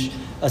another niche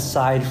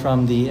aside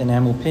from the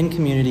enamel pin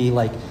community,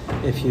 like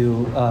if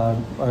you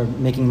are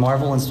making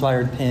Marvel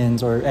inspired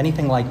pins or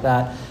anything like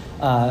that,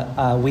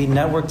 we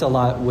networked a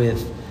lot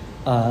with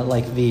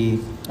like the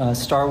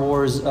Star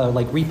Wars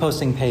like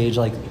reposting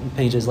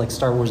pages like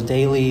Star Wars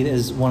Daily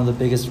is one of the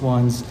biggest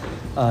ones.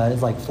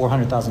 It's like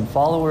 400,000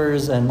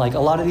 followers, and like a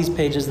lot of these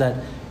pages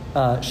that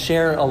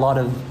share a lot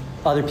of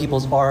other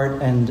people's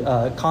art and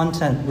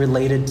content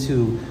related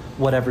to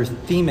whatever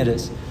theme it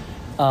is.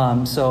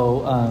 And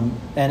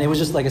it was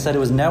just, like I said, it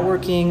was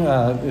networking.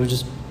 It was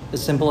just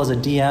as simple as a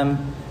DM,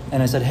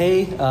 and I said,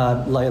 hey,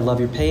 I love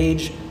your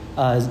page.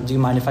 Do you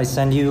mind if I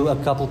send you a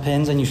couple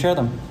pins and you share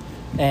them?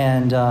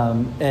 And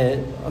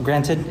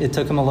granted, it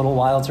took him a little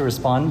while to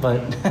respond,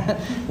 but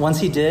once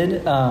he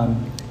did,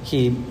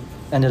 he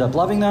ended up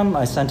loving them.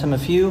 I sent him a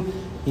few.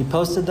 He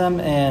posted them,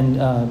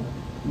 and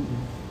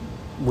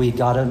we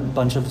got a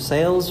bunch of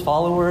sales,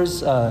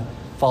 followers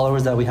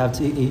that we have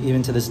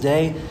even to this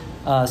day.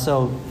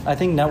 So I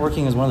think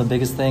networking is one of the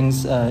biggest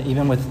things,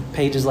 even with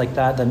pages like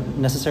that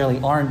necessarily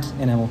aren't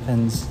enamel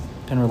pin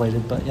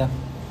related. But yeah.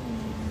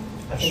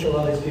 I think a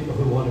lot of these people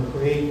who want to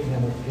create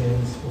enamel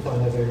pins will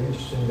find that very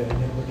interesting, that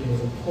networking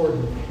is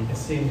important. And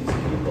seeing these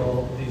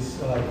people, these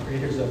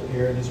creators up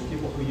here, these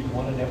people who you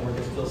want to network,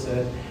 as Phil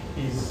said,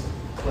 he's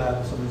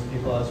collabed with some of these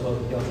people as well.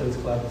 Miguel said he's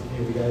collabed with a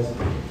few of you guys.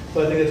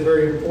 So I think it's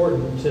very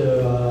important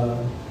to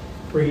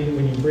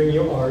when you bring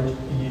your art,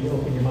 you need to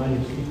open your mind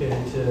and keep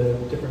it to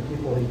different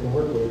people that you can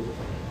work with.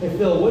 Hey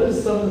Phil, what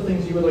is some of the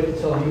things you would like to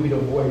tell Newbie to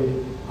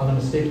avoid on a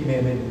mistake you may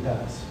have made in the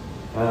past?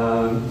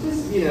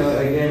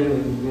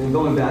 Again,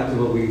 going back to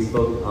what we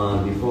spoke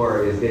on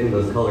before, is getting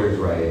those colors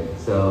right.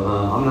 So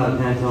I'm not a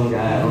Pantone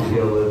guy. I don't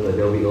deal with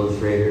Adobe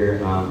Illustrator.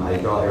 I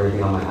draw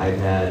everything on my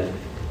iPad.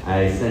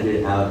 I send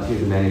it out to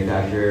the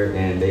manufacturer,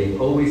 and they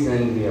always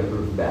send me a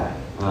proof back.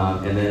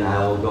 And then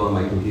I will go on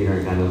my computer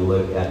and kind of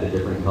look at the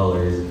different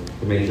colors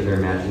to make sure they're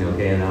matching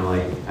okay. And I'm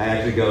like, I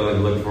actually go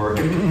and look for,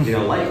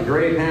 light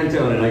gray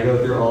Pantone, and I go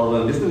through all of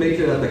them just to make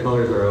sure that the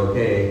colors are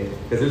okay.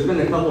 Because there's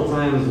been a couple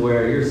times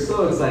where you're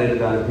so excited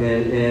about a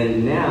pin,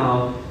 and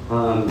now,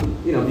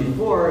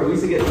 before we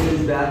used to get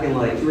pins back in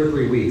like 2 or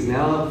 3 weeks.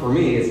 Now, for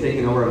me, it's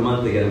taken over a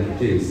month to get them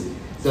produced.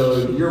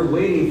 So you're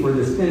waiting for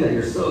this pin that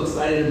you're so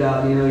excited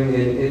about, and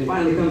it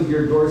finally comes to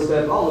your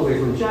doorstep all the way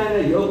from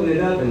China. You open it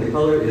up, and the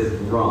color is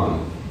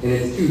wrong, and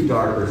it's too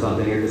dark or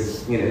something. You're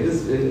just,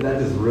 that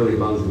just really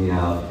bums me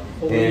out.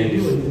 What do you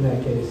do in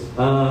that case?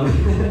 I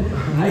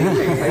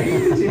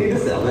continue to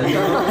sell them. I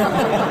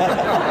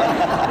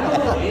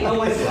don't know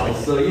myself,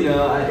 so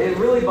it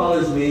really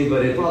bothers me,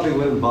 but it probably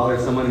wouldn't bother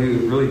someone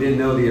who really didn't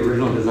know the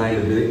original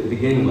design to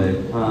begin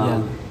with.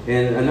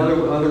 And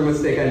other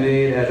mistake I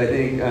made, as I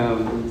think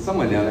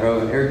someone down there,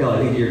 Eric, I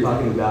think you're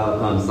talking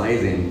about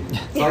sizing.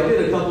 So I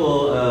did a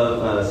couple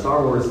of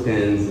Star Wars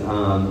pins,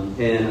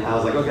 and I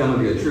was like, okay, I'm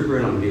gonna be a trooper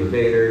and I'm gonna be a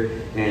Vader,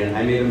 and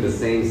I made them the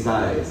same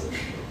size.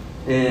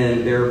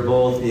 And they're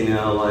both,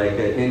 like an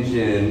inch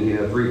and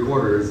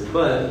 3/4.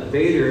 But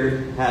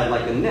Vader had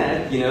like a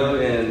neck,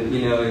 and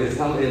his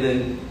helmet, and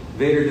then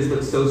Vader just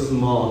looked so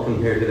small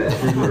compared to that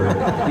trooper,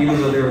 even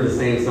though they were the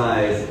same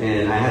size.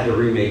 And I had to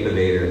remake the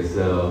Vader.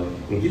 So,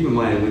 and keep in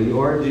mind, when you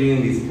are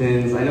doing these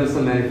pins, I know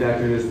some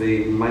manufacturers,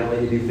 they might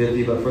let you do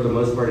 50, but for the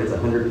most part, it's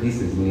 100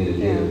 pieces you need to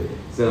do.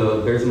 So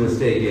if there's a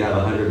mistake, you have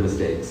 100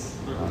 mistakes.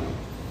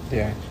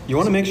 Yeah. You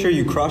want to make sure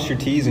you cross your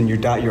T's and you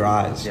dot your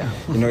I's. Yeah.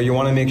 You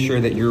want to make sure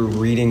that you're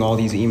reading all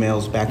these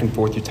emails back and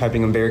forth. You're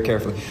typing them very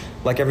carefully.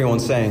 Like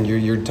everyone's saying,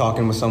 you're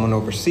talking with someone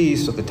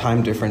overseas, so the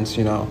time difference,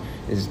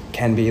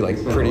 can be like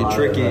pretty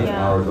tricky.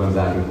 Hours going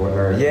back and forth.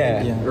 Or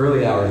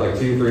early hours, like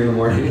 2, 3 in the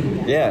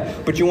morning. Yeah,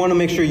 but you want to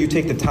make sure you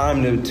take the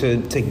time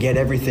to get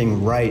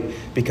everything right,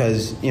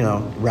 because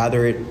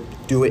rather it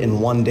do it in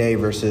one day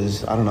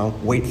versus, I don't know,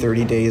 wait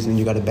 30 days and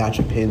you got a batch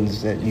of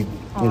pins that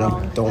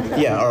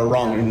are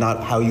wrong,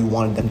 not how you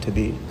wanted them to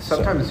be.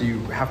 Sometimes you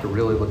have to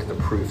really look at the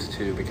proofs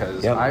too,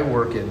 because I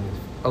work in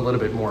a little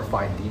bit more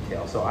fine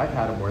detail. So I've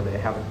had them where they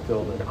haven't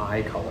filled an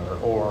eye color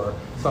or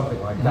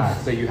something like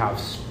that. So you have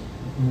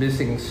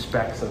missing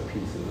specks of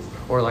pieces.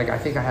 Or like, I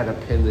think I had a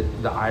pin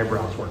that the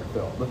eyebrows weren't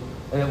filled.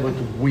 And it looked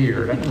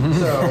weird.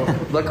 So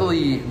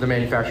luckily the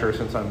manufacturer,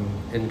 since I'm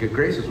in good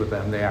graces with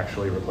them, they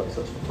actually replace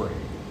those for free.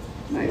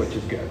 Nice. Which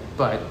is good.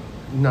 But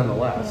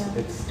nonetheless,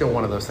 it's still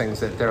one of those things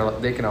that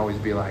they can always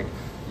be like,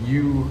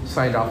 you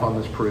signed off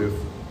on this proof,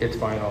 it's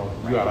final,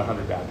 you got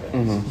 100 bad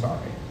pins, sorry.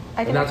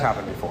 And that's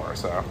happened before,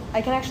 so.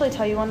 I can actually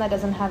tell you one that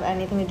doesn't have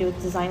anything to do with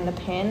designing the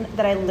pin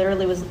that I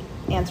literally was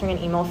answering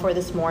an email for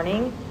this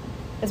morning.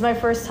 It's my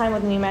first time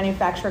with a new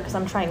manufacturer because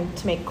I'm trying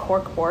to make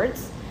cork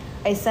boards.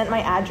 I sent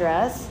my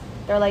address.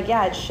 They're like,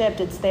 yeah, it's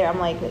shipped, it's there. I'm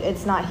like,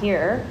 it's not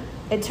here.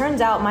 It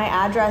turns out my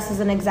address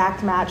is an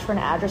exact match for an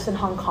address in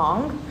Hong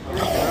Kong.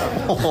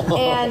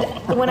 And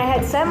when I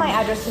had sent my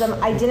address to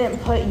them, I didn't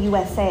put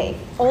USA.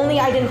 Only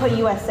I didn't put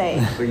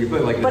USA. So you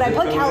put but I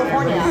put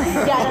California.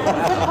 Yeah, and I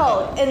put zip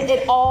code. And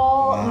it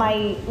all,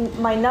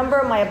 my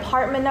number, my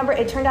apartment number,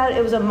 it turned out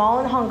it was a mall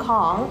in Hong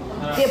Kong.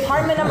 The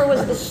apartment number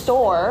was the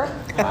store.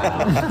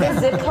 The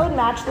zip code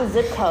matched the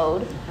zip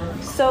code.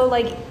 So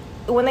like,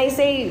 when they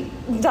say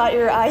dot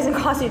your I's and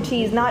cross your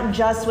T's, not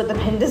just with the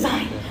pin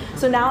design.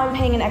 So now I'm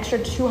paying an extra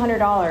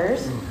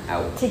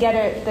 $200 to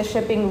get the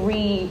shipping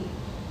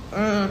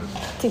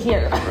to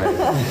here.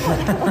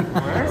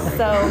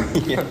 So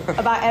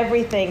about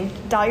everything,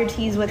 dot your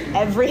T's with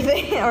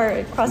everything,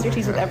 or cross your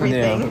T's with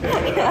everything.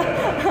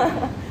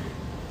 Yeah.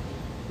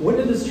 When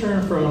did this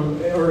turn from,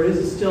 or is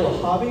it still a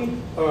hobby?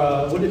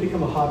 When did it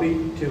become a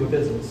hobby to a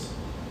business?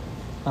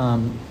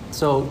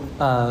 So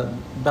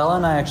Bella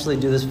and I actually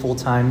do this full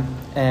time,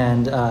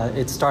 and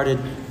it started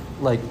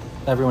like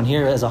everyone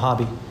here as a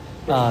hobby.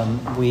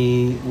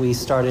 We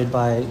started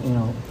by,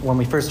 when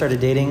we first started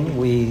dating,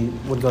 we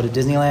would go to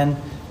Disneyland,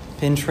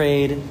 pin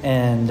trade,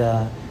 and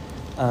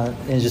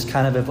just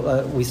kind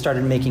of, we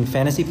started making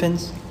fantasy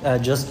pins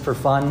just for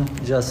fun,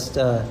 just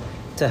to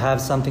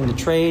have something to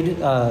trade,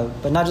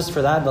 but not just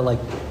for that, but like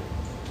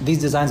these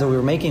designs that we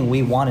were making,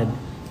 we wanted.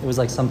 It was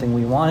like something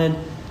we wanted,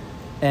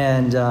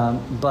 and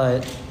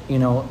but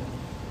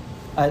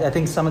I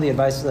think some of the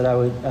advice that I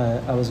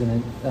was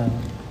going to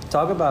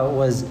talk about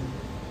was,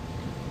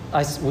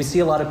 we see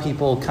a lot of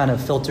people kind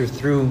of filter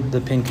through the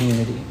pin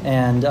community,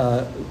 and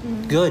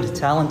good,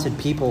 talented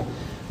people,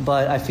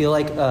 but I feel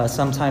like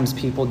sometimes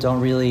people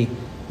don't really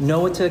know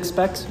what to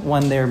expect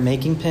when they're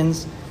making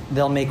pins.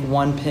 They'll make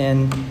one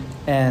pin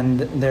and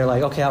they're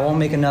like, okay, I won't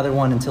make another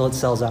one until it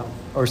sells out,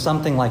 or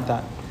something like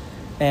that.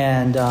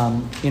 And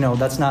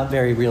that's not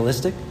very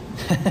realistic.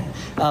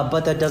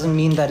 But that doesn't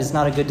mean that it's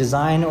not a good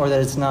design, or that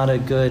it's not a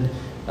good,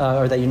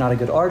 or that you're not a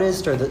good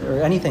artist,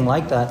 or anything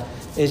like that.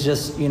 It's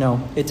just,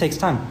 it takes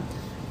time.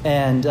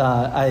 And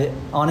I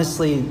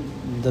honestly,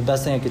 the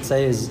best thing I could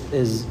say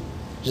is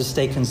just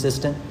stay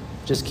consistent.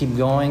 Just keep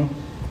going.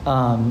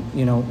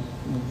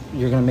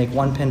 You're going to make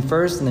one pin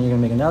first, and then you're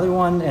going to make another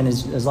one. And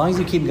as long as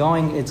you keep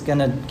going, it's going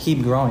to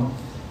keep growing.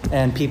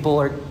 And people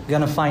are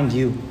going to find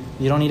you.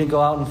 You don't need to go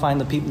out and find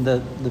the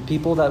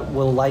people that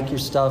will like your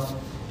stuff,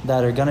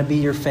 that are going to be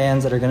your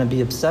fans, that are going to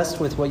be obsessed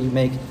with what you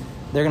make.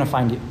 They're going to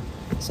find you.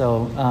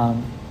 So,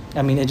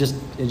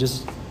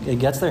 it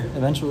gets there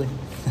eventually.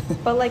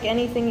 But like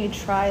anything you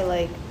try,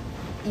 like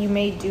you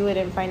may do it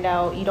and find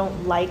out you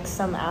don't like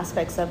some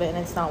aspects of it and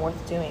it's not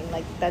worth doing.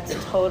 Like that's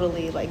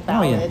totally like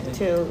valid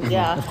too.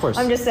 Yeah. Of course.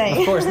 I'm just saying.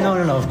 Of course. No,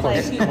 of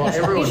course. Like,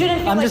 you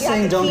shouldn't feel I'm like just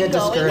saying don't get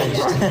discouraged.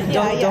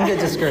 Don't get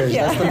discouraged.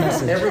 Yeah. That's the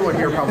message. Everyone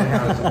here probably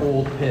has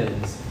old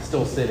pins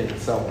still sitting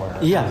somewhere.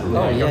 Yeah.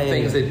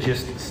 Things that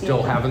just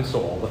still haven't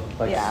sold,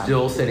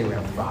 still sitting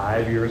there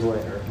 5 years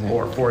later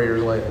or 4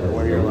 years later,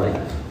 where you're like,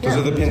 those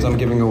are the pins I'm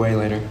giving away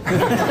later.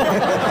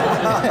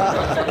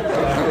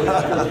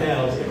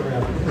 Yeah, stick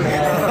around.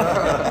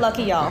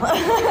 Lucky y'all.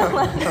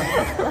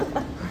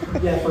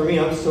 Yeah, for me,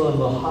 I'm still in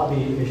the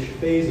hobby-ish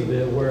phase of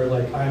it, where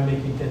like I'm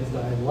making pins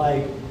that I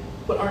like,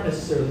 but aren't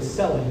necessarily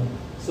selling.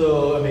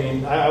 So, I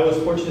mean, I was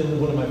fortunate in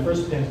one of my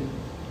first pins,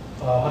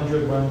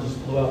 100 run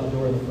just blew out the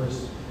door the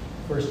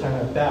first time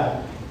at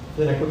bat.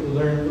 Then I quickly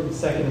learned the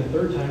second and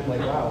third time, like,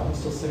 wow, I'm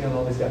still sitting on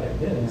all these goddamn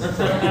pins.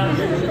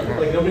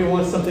 Like, nobody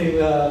wants something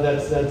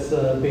that's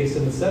based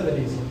in the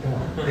 70s.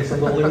 I guess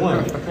I'm the only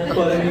one.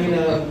 But I mean,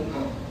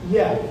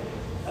 yeah,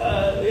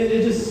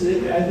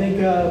 I think,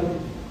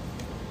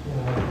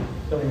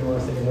 don't even want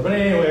to say anymore. But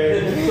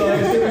anyway, so I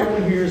assume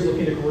everyone here is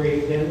looking to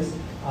create pins.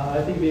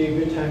 I think it'd be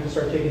a good time to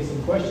start taking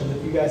some questions.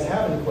 If you guys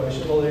have any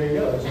questions, well, there you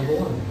go. There's number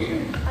one.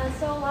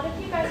 So a lot of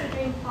you guys are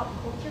doing pop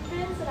culture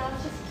pins, and I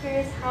was just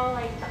curious how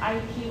like the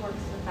IP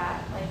works with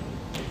that. Like,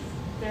 is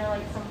there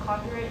like some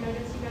copyright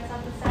notice you guys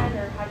have to send,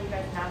 or how do you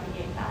guys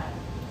navigate that?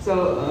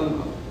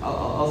 So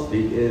I'll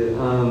speak.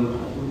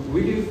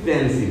 We do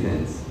fantasy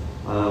pins,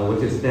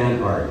 which is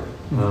fan art.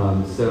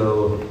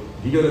 So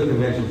if you go to the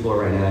convention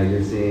floor right now,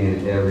 you're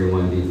seeing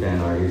everyone do fan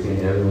art. You're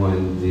seeing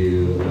everyone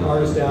do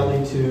Artist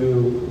Alley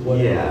to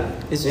whatever. Yeah,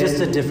 It's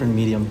just a different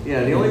medium.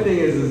 Yeah, the only thing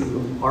is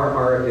our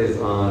art is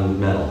on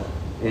metal,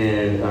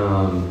 and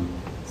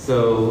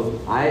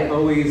so I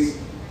always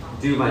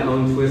do my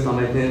own twist on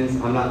my pins.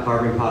 I'm not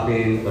carbon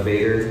copying a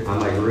Vader. I'm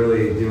like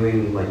really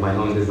doing like my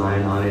own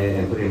design on it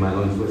and putting my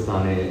own twist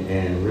on it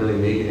and really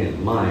making it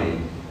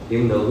mine.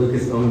 Even though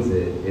Lucas owns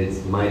it,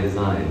 it's my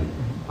design.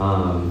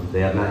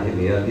 They have not hit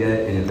me up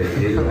yet, and if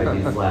they do,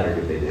 I'd be flattered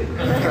if they did.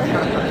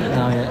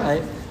 No,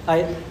 yeah,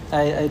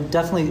 I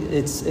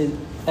definitely,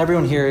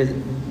 everyone here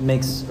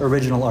makes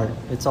original art.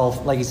 It's all,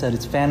 like you said,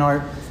 it's fan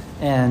art,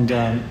 and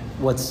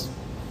what's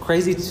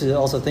crazy to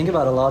also think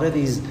about, a lot of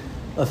these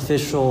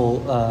official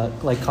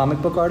like comic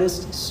book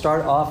artists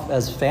start off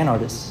as fan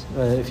artists.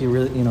 If you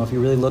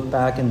really look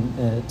back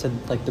and to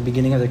like the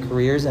beginning of their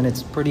careers, and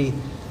it's pretty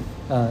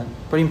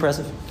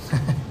impressive.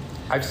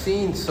 I've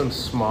seen some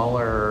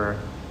smaller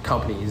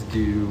companies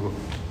do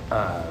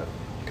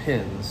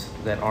pins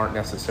that aren't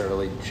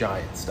necessarily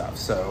giant stuff.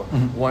 So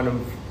one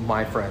of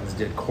my friends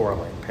did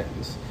Coraline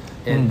pins,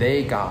 and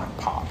they got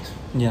popped.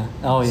 Yeah.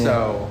 Oh yeah.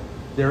 So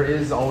there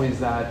is always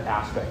that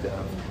aspect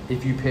of,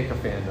 if you pick a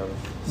fandom,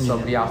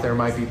 somebody out there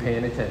might be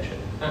paying attention,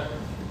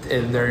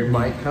 and they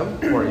might come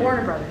for you.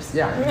 Warner Brothers.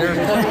 Yeah, there's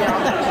plenty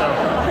out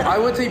there. So I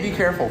would say be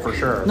careful for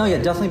sure. No, yeah,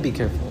 definitely be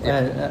careful.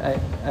 Yeah.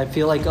 I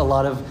feel like a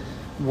lot of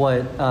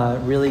what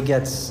really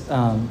gets,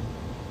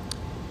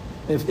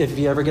 if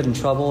you ever get in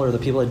trouble, or the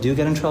people that do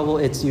get in trouble,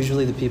 it's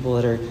usually the people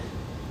that are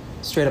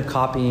straight up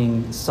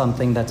copying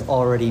something that's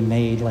already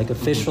made, like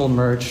official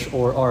merch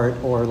or art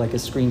or like a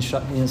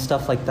screenshot,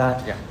 stuff like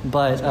that. Yeah.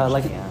 But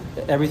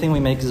everything we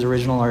make is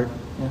original art.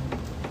 Yeah.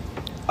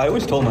 I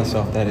always told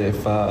myself that if,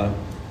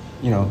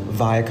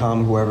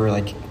 Viacom, whoever,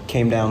 like,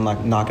 came down,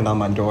 like, knocking on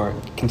my door,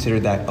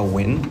 considered that a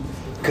win.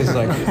 Because,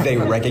 like, they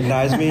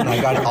recognized me and I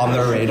got on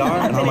their radar.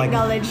 And I'm like,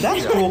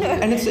 that's cool.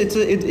 And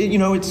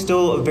it's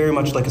still very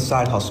much like a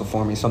side hustle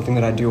for me, something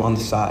that I do on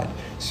the side.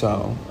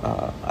 So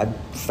I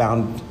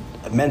found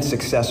immense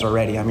success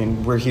already. I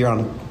mean, we're here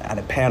at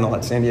a panel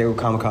at San Diego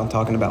Comic-Con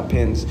talking about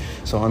pins.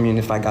 So, I mean,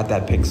 if I got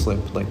that pink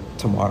slip, like,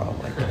 tomorrow,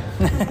 like,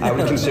 I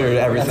would consider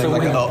everything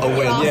like a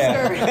win.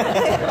 Yeah.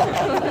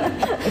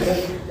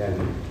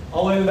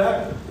 All the way in the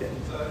back? Is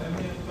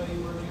anybody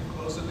working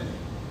close at name?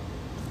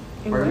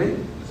 Pardon me?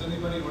 Is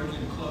anybody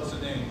working close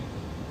at name?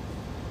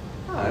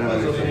 I don't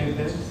understand.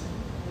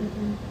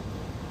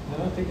 I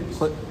don't think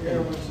it's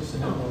everyone's just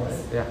an animal, right?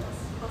 Yeah.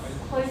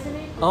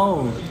 Poisoning?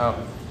 Oh,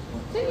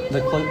 Didn't you the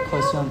do one right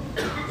close now? on.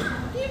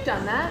 You've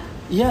done that.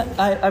 Yeah,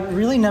 I've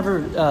really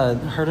never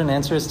heard an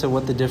answer as to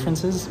what the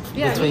difference is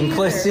Yeah, between me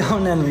either.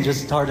 cloisonne and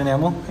just hard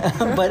enamel,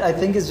 but I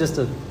think it's just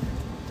a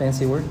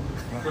fancy word.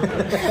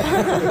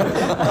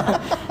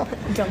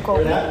 Don't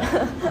quote me.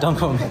 Don't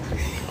quote me.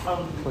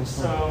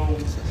 So,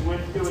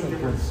 with doing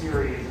different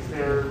series, is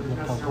there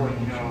necessarily,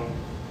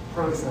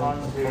 pros and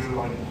cons to,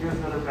 like, here's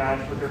another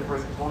batch with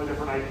totally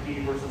different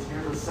IP versus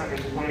here's a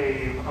second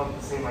wave of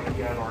the same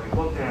IP I've already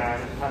looked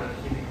at, and kind of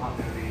keeping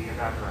continuity in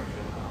that direction?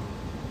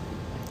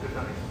 If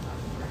that makes sense.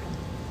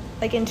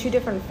 Like in two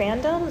different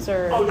fandoms,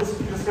 or? Oh,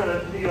 just kind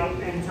of,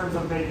 in terms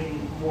of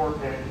making more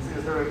pins,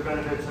 is there a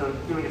benefit to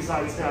doing a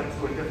sidestep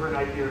to a different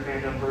IP or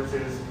fandom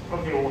versus,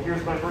 okay, well,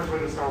 here's my first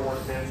wave of Star Wars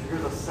pins,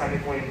 here's a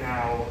second wave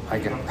now I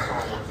get- of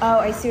Star Wars. Oh,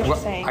 I see what you're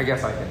saying. I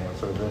guess I can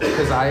answer this,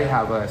 because I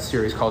have a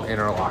series called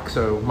Interlock,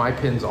 so my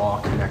pins all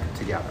connect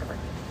together.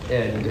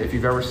 And if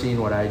you've ever seen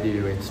what I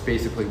do, it's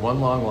basically one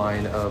long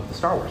line of the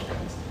Star Wars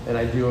pins. And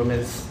I do them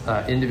as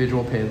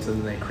individual pins,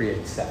 and then they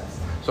create sets.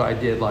 So I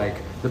did like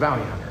the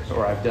Bounty Hunters,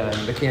 or I've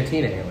done the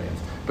Cantina Aliens,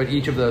 but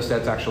each of those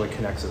sets actually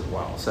connects as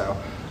well. So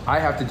I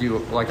have to do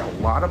like a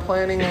lot of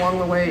planning along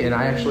the way, and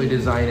I actually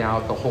design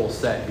out the whole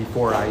set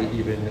before I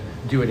even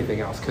do anything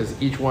else, because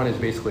each one is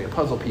basically a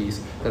puzzle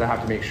piece that I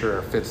have to make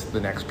sure fits the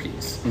next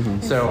piece.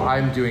 So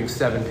I'm doing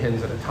 7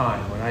 pins at a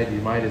time when I do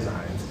my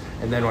designs,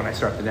 and then when I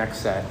start the next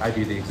set, I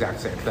do the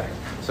exact same thing.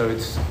 So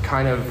it's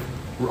kind of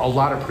a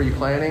lot of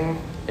pre-planning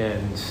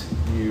and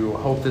you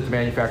hope that the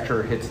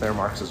manufacturer hits their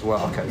marks as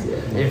well, because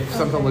if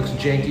something looks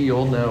janky,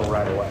 you'll know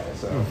right away.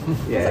 So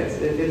yeah,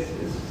 it's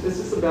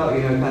just about,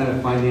 you know, kind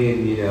of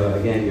finding, you know,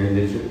 again, your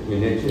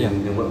niche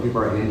and what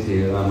people are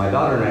into. My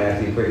daughter and I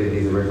actually created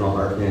these original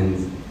art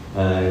pins,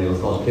 and it was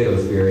called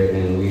Kiddo Spirit,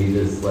 and we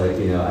just, like,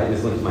 you know, I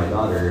just went to my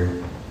daughter,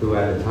 who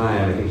at the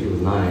time, I think she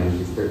was 9,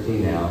 she's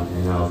 13 now,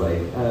 and I was like,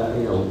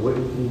 you know, what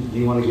do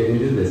you want to get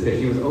into this? Because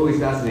she was always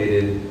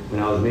fascinated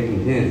when I was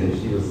making pins, and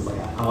she was just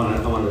like, I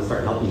want to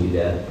start helping you,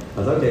 Dad. I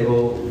was like, okay,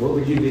 well, what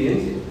would you be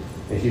into?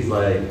 And she's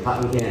like,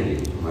 cotton candy.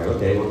 I'm like,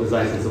 okay, what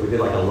design? So we did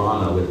like a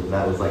llama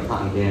that was like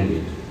cotton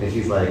candy. And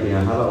she's like, you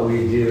know, how about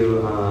we do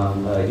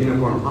a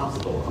unicorn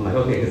popsicle? I'm like,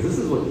 okay, because this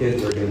is what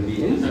kids are going to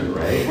be into,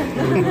 right?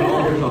 And we're doing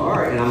all original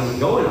art, and I'm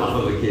going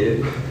off of a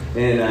kid.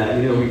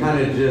 And, you know, we kind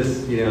of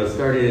just, you know,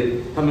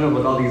 started coming up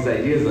with all these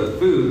ideas of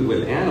food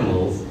with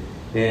animals.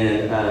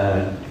 And,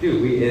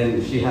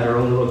 and she had her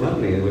own little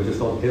company, which is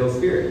called Kiddo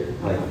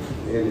Spirit. Like,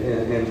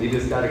 and you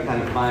just got to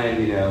kind of find,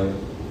 you know,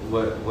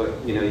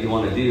 what you know you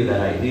want to do,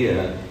 that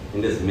idea,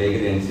 and just make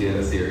it into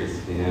a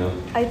series, you know.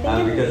 I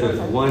think because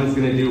if one's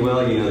going to do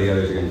well, you know the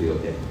others are going to do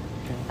okay.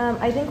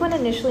 I think when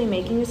initially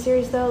making a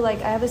series, though, like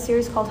I have a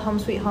series called Home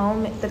Sweet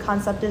Home. The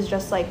concept is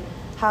just like,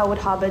 how would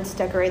hobbits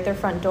decorate their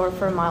front door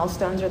for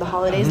milestones or the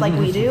holidays like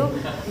we do?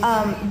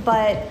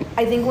 But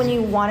I think when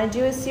you want to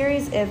do a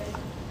series, if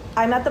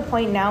I'm at the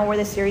point now where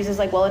the series is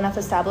like well enough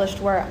established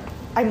where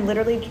I'm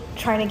literally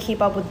trying to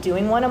keep up with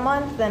doing one a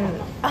month,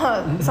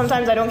 and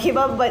sometimes I don't keep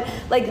up, but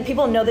like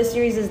people know the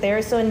series is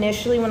there. So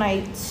initially when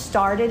I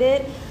started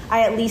it,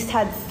 I at least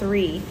had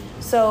 3.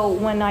 So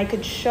when I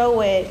could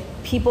show it,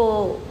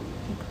 people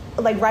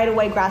like right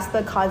away grasped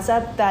the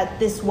concept that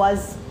this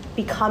was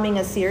becoming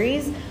a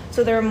series.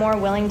 So they were more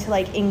willing to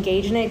like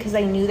engage in it because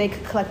they knew they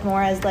could collect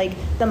more as like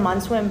the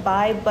months went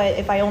by. But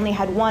if I only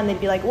had one,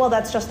 they'd be like, well,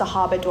 that's just a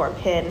Hobbit door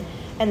pin.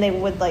 And they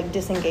would like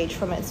disengage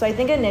from it. So I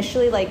think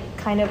initially, like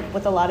kind of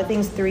with a lot of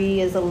things,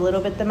 3 is a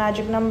little bit the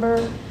magic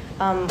number.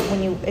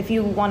 If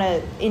you want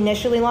to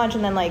initially launch,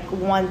 and then like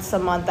once a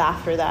month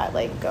after that,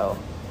 like go.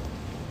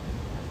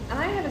 And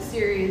I have a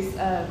series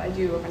of, I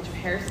do a bunch of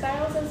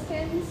hairstyles as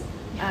pins.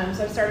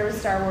 So I started with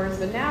Star Wars,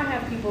 but now I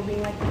have people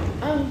being like,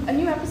 a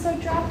new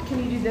episode dropped,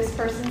 can you do this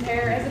person's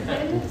hair as a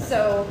pin?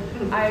 So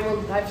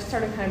I've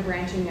started kind of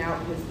branching out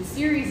because the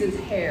series is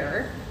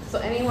hair. So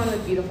anyone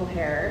with beautiful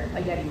hair,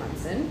 like Eddie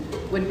Munson,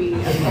 would be a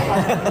pin. So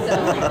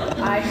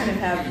I kind of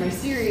have my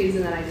series,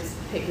 and then I just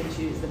pick and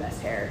choose the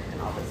best hair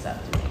and all this stuff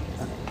to make it.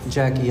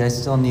 Jackie, I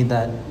still need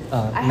that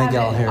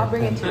Miguel hair. I'll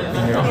bring it to you.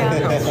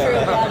 Yeah, it's true.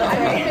 I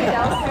made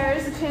Miguel's hair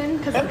as a pin,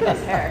 because look at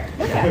his hair.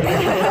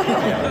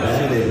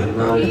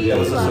 That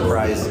was a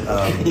surprise.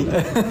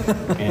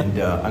 And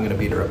I'm going to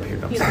beat her up here.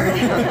 No,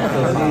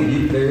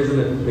 there's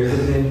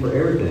a pin for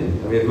everything.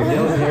 I mean, if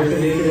Miguel's hair can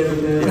make it as a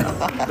pin,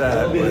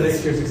 that'll be the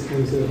next year's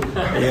exclusive.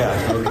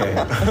 Yeah, okay.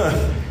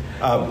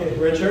 Okay,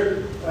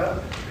 Richard?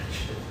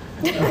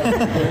 Do you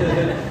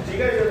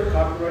guys ever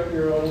copyright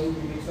your own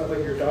unique stuff, like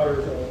your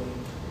daughter's own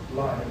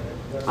line?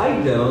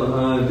 I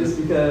don't, just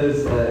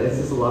because it's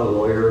just a lot of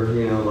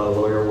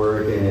lawyer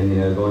work,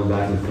 and going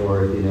back and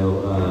forth,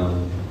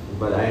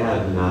 but I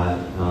have not.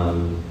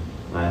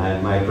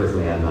 I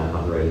personally have not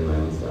copyrighted my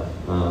own stuff.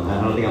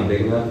 I don't think I'm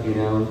big enough,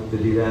 to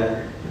do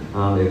that.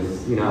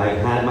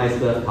 I've had my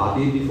stuff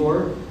copied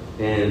before,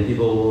 and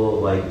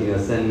people will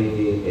send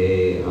me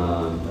a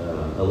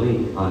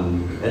link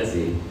on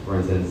Etsy, for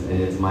instance,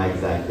 and it's my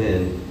exact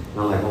pin. And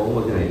I'm like, well,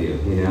 what can I do?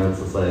 It's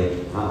just like,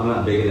 I'm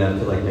not big enough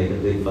to make a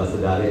big fuss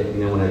about it.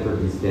 When I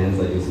produce pins,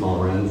 I do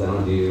small runs.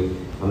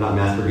 I'm not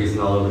mass producing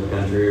all over the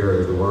country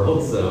or the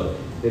world, so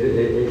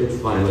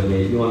it's fine with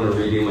me. If you want to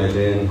redo my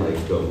pin,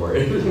 go for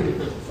it.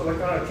 So on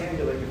a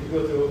tangent, if you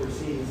go through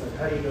overseas,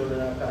 how do you know they're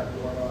not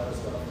backdoor and all that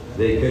stuff?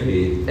 They could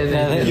be.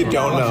 You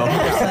don't know.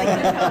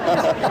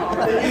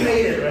 You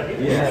made it, right?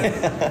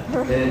 Yes.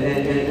 And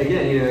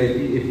again,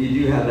 if you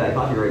do have that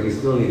copyright, you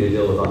still need to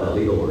deal with all that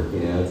legal work.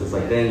 It's just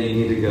then you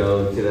need to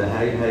go to how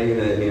are you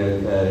gonna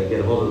get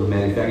a hold of the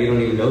manufacturer? You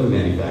don't even know the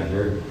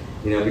manufacturer,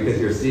 because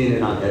you're seeing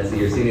it on Etsy,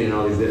 you're seeing it in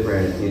all these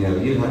different, you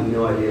have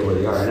no idea where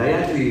they are. And I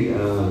actually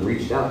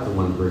reached out to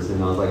one person,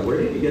 and I was like, where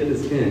did you get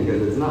this pin?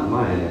 Because it's not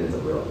mine, and it's a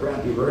real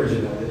crappy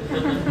version of it.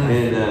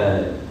 And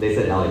they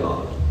said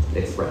Alibaba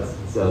Express.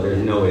 So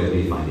there's no way of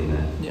me finding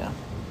that. Yeah.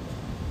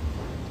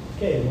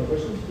 Okay, any more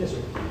questions? Yes,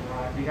 sir.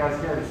 Do you guys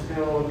care to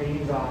spill the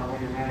beans on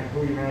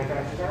who your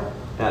manufacturers are?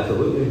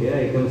 Absolutely, yeah.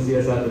 You come see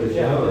us after the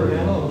show, or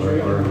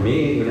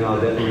me. I'll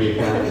definitely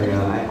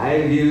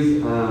I've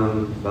used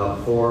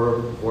about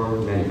four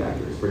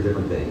manufacturers for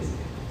different things.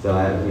 So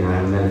I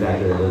have a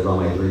manufacturer that does all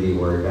my 3D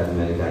work. I have a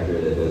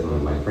manufacturer that does all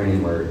my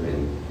printing work,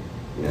 and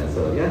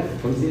so yeah,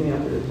 come see me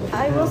after this.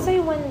 I will say,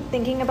 when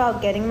thinking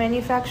about getting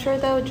manufacturer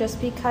though, just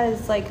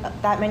because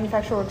that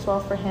manufacturer works well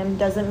for him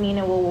doesn't mean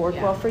it will work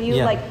well for you.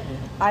 Yeah.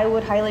 I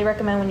would highly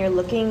recommend, when you're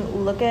looking,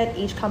 look at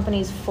each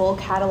company's full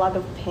catalog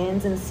of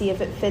pins and see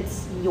if it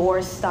fits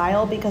your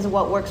style, because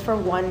what works for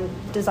one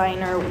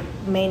designer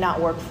may not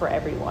work for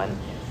everyone.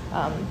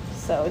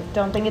 So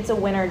don't think it's a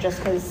winner just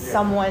because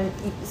someone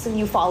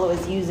you follow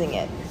is using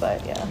it.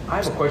 But yeah. I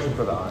have a question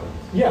for the audience.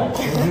 Yeah.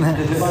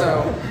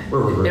 So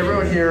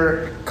everyone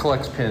here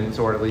collects pins,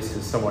 or at least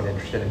is somewhat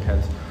interested in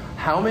pins.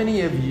 How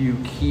many of you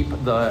keep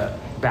the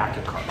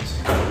backing cards?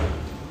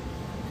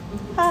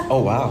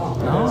 Oh wow!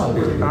 All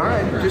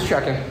right, just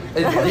checking.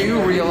 Do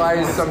you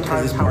realize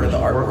sometimes how much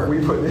work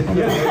we put in?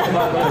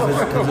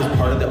 Because it's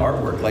part of the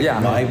artwork. Like Yeah.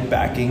 my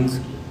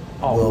backings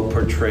will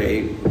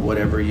portray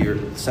whatever you're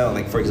selling.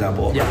 Like for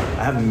example,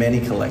 I have many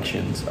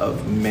collections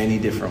of many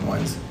different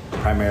ones.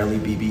 Primarily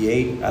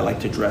BB-8. I like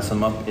to dress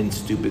them up in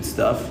stupid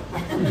stuff,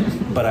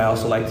 but I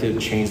also like to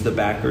change the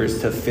backers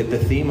to fit the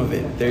theme of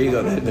it. There you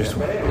go. There's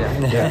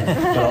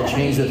But I'll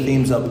change the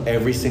themes up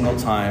every single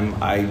time.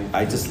 I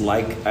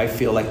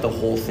feel like the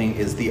whole thing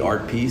is the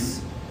art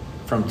piece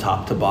from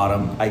top to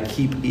bottom. I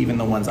keep even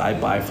the ones I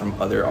buy from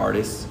other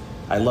artists.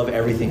 I love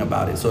everything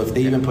about it. So if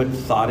they even put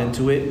thought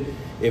into it,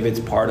 if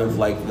it's part of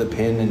like the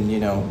pin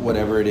and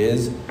whatever it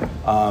is,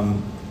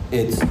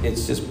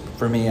 it's just,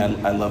 for me,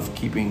 I love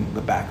keeping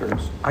the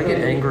backers. I get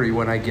angry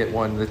when I get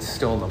one that's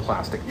still in the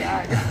plastic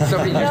bag.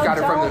 Somebody just got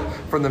it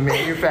from the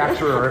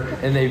manufacturer,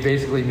 and they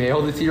basically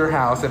mailed it to your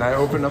house, and I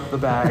open up the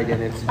bag,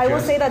 and it's I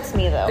will say that's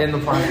me though. in the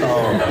plastic.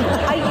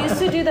 I used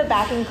to do the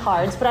backing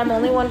cards, but I'm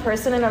only one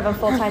person and I have a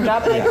full-time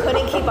job, and I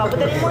couldn't keep up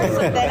with it anymore.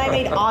 So then I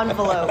made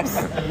envelopes.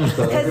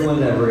 So everyone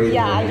that raised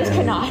Yeah, their I just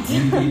hand, cannot.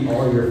 You keep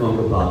all your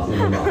Funko Pops in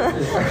the box.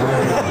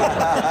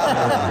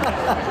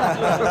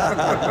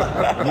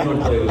 You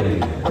don't play with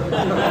anything.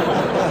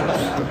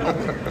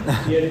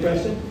 You had a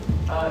question?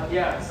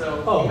 Yeah,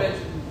 so Oh. you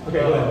mentioned. Okay,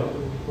 go ahead.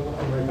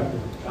 I'm right back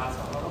there.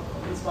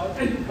 That's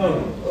fine.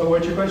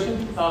 What's your question?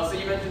 So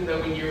you mentioned that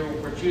when you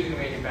were choosing a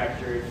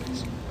manufacturer, you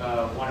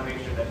want to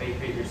make sure that they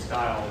fit your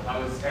style. I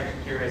was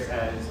actually curious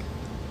as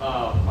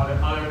are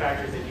there other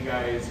factors that you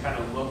guys kind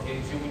of looked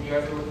into when you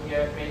guys were looking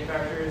at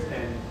manufacturers,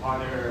 and are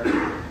there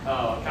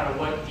kind of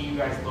what do you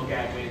guys look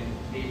at when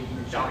maybe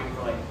you're shopping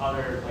for like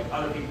other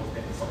people's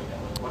pins and stuff like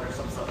that? Like what are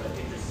some stuff that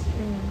interests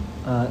you?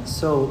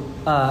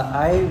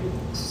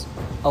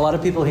 A lot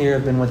of people here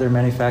have been with their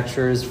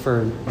manufacturers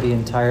for the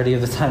entirety of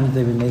the time that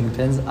they've been making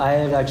pins. I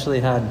have actually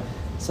had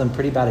some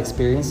pretty bad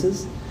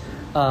experiences,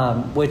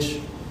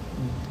 which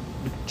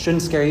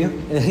shouldn't scare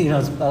you.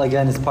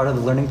 Again, it's part of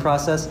the learning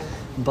process.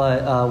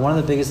 But one of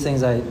the biggest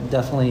things I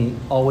definitely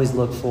always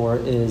look for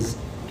is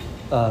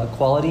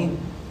quality,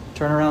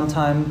 turnaround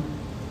time,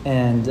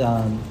 and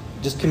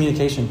just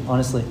communication,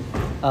 honestly.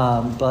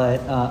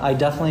 But I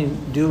definitely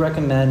do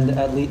recommend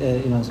at least,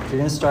 if you're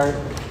going to start,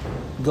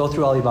 go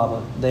through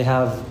Alibaba. They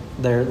have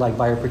their like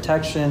buyer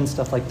protection,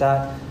 stuff like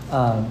that.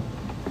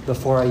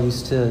 Before I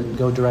used to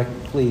go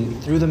directly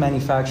through the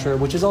manufacturer,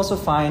 which is also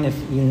fine if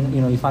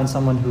you find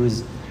someone who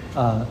is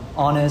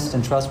honest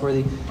and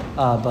trustworthy.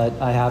 But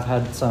I have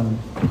had some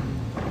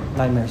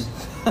nightmares.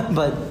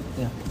 But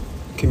yeah.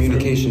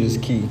 Communication is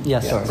key.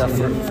 Yes,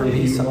 definitely.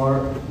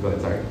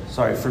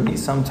 For me,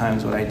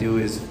 sometimes what I do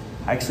is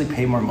I actually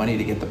pay more money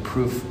to get the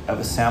proof of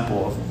a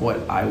sample of what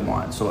I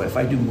want. So if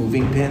I do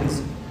moving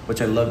pins, which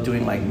I love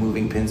doing, like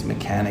moving pins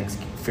mechanics,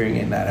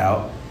 figuring that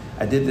out,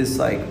 I did this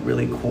like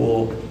really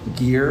cool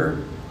gear.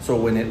 So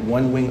when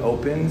one wing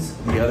opens,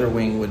 the other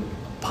wing would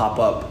pop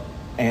up,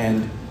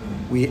 and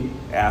we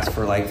asked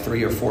for like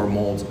 3 or 4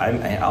 molds.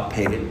 I'll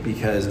pay it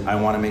because I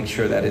want to make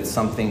sure that it's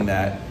something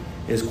that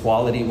is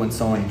quality. When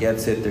someone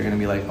gets it, they're going to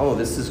be like, oh,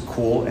 this is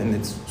cool, and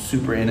it's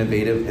super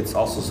innovative. It's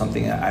also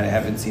something that I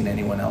haven't seen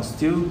anyone else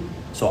do.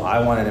 So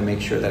I wanted to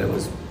make sure that it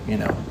was,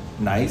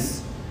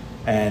 nice.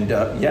 And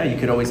you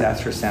could always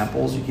ask for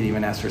samples. You could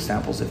even ask for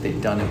samples if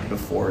they've done it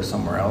before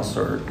somewhere else,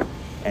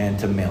 and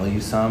to mail you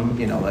some.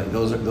 Like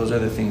those are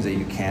the things that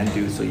you can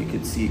do, so you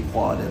could see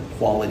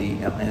quality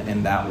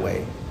in that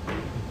way.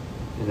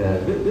 Yeah,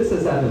 this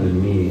has happened to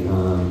me.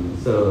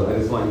 So I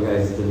just want you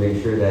guys to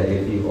make sure that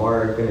if you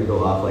are going to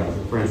go off, like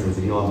for instance,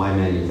 if you want my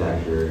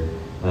manufacturer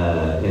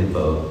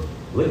info,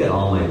 look at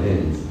all my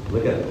pins.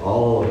 Look at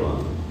all of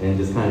them and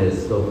just kind of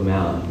scope them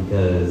out,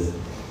 because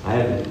I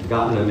have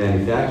gotten a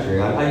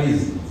manufacturer. I've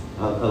used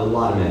a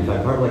lot of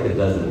manufacturers, probably like a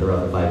dozen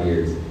throughout the 5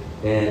 years.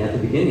 And at the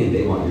beginning,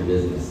 they want your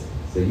business.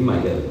 So you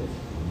might get a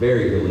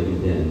very good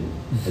looking pin.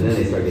 And then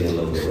they start getting a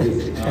little bit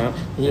lazy. And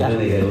then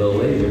they get a little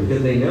lazier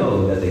because they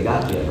know that they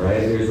got you, right?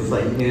 There's this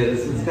like,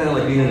 it's kind of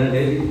like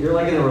you're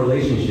like in a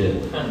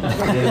relationship. And when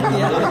the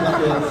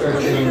relationship starts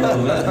getting a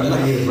little messy, you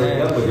need to break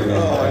up with your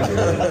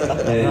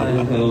manufacturer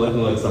and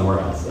look somewhere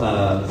else.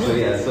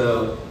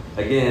 So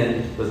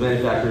again, those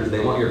manufacturers,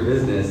 they want your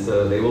business,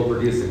 so they will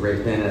produce a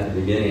great pin at the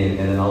beginning,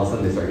 and then all of a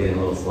sudden they start getting a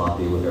little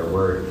sloppy with their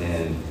work,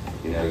 and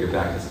you're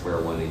back to square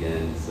one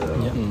again. So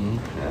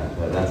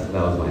that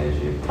was my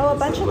issue. Oh, a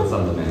bunch of them.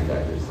 Some of the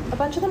manufacturers. A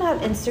bunch of them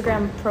have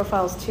Instagram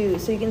profiles too,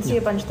 so you can see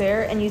a bunch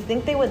there, and you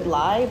think they would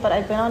lie, but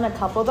I've been on a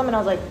couple of them, and I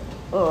was like,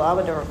 oh, I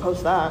would never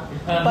post that.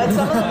 But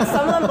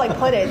some of them like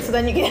put it, so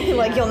then you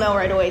get you'll know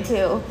right away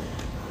too.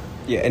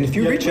 Yeah, and if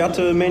you reach out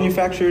to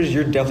manufacturers,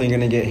 you're definitely going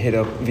to get hit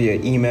up via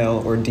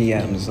email or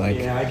DMs. Like,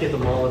 yeah, I get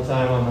them all the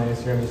time on my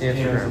Instagram.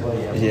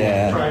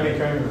 Yeah. Try me.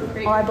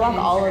 Oh, I block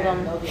all of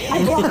them.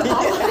 I block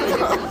all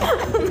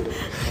of them.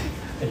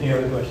 Any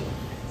other questions?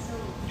 So,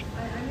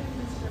 I'm in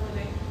Prince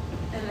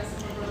and that's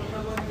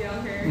one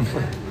girl here.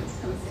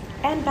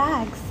 And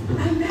bags.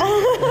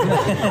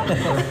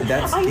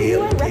 That's I Gail.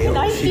 knew I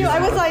recognized you. I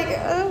was like,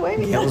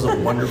 wait. Gail's a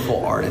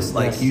wonderful artist.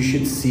 Like, you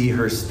should see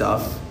her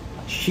stuff.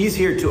 She's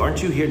here too.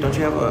 Aren't you here? Don't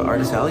you have an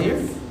artist alley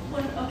here?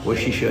 Well,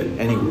 she should.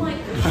 Anyway. I'm like,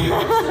 so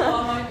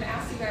I'm going to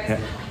ask you guys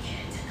how I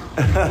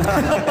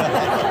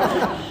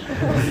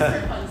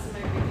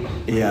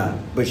get into Yeah,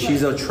 but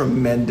she's a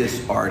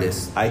tremendous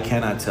artist. I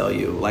cannot tell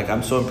you. Like,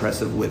 I'm so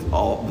impressive with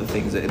all the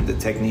things, the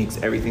techniques,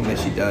 everything that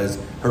she does,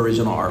 her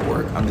original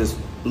artwork. I'm just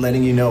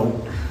letting you know,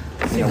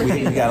 we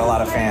got a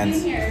lot of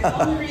fans. Here. It's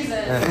the only reason.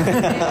 They want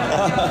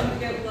to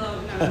get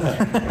love. No, I'm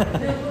sorry.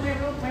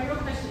 My real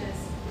question is,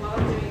 while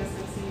I'm doing this,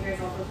 I'm seeing you guys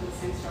all go through the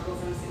same struggles.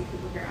 I'm seeing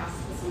people here ask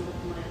some of the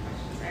familiar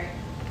questions, right?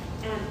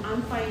 And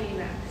I'm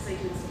finding that, because I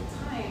do this all the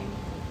time,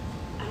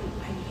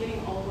 I'm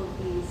getting all of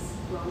these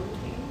growing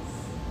things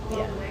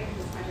along the way.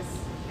 I just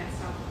can't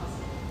stop the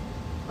hustle.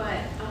 But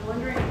I'm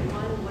wondering,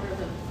 one, what are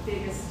the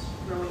biggest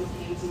growing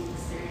pains you've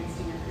experienced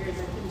in your careers?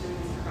 I've been doing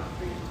this for about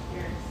 3.5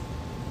 years.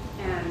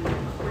 And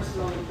of course,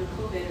 we're all through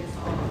COVID, it's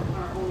all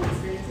our own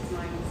experiences.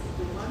 Mine was a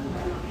good one, but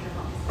I'm not sure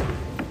how it's going.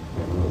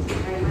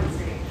 I am not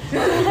straight.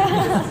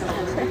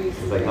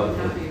 It's like how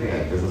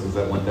business was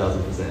at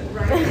 1,000%.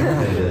 Right.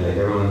 And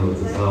everyone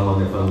was home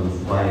on their phones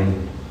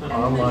buying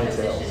online and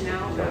sales. transition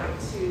now back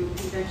to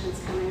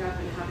conventions coming up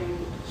and having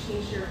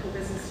changed your whole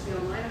business to be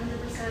online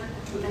 100%,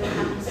 and then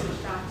having to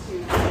switch back to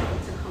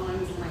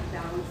cons and like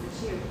balance the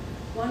two.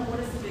 One, what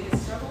is the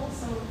biggest struggle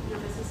some of your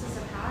businesses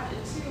have had?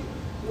 And two,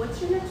 what's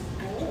your next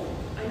goal?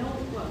 I know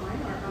what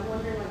mine are. I'm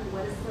wondering, like,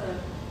 what is the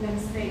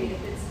next thing?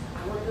 If it's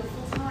I want to go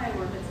full time,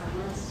 or if it's I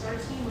want to start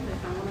a team, or if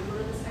I want to go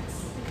to this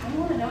next. I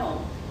want to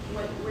know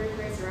where you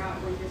guys are at,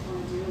 what you guys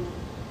want to do,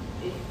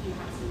 if you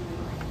have something in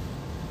mind.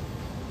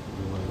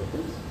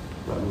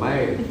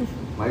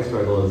 My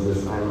struggle is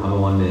this: I'm a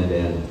one-man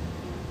band,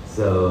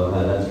 so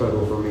that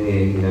struggle for me,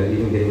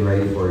 even getting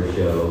ready for a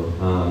show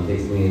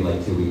takes me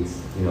like 2 weeks.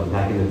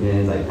 Packing the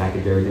pins, I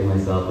package everything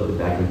myself, put the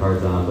backing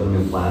cards on, put them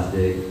in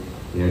plastic,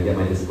 get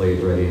my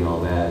displays ready and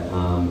all that.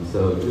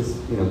 So just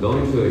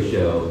going to a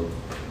show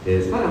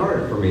is kind of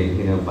hard for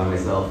me, by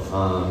myself.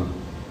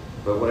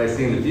 But what I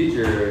see in the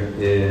future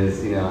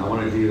is, I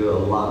want to do a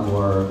lot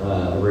more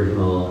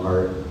original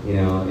art,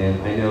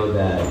 and I know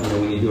that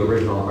when you do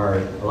original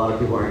art, a lot of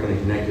people aren't going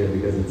to connect to it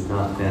because it's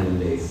not fandom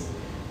based.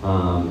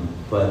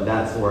 But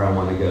that's where I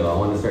want to go. I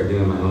want to start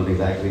doing my own things.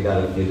 I actually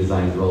got a few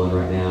designs rolling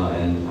right now,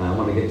 and I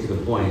want to get to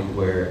the point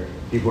where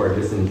people are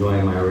just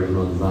enjoying my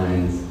original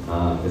designs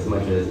as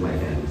much as my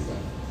fandom stuff.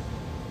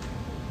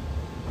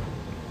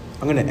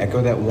 I'm gonna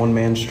echo that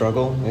one-man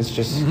struggle. It's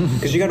just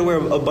because you got to wear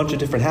a bunch of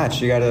different hats.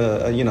 You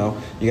gotta, you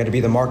got to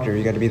be the marketer.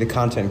 You got to be the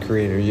content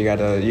creator. You got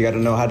to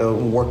know how to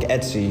work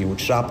Etsy with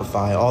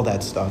Shopify, all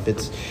that stuff.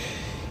 It's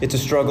a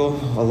struggle.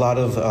 A lot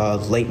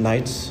of late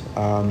nights.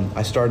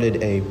 I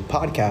started a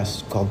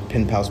podcast called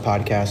Pin Pals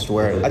Podcast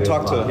where I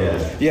talked to.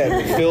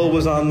 Phil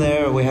was on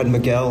there. We had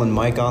Miguel and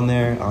Mike on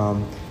there.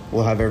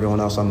 We'll have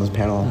everyone else on this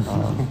panel.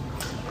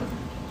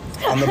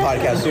 On the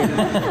podcast soon.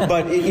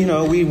 But,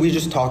 we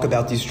just talk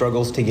about these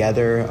struggles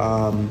together.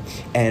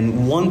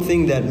 And one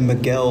thing that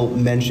Miguel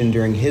mentioned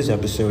during his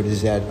episode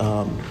is that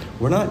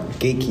we're not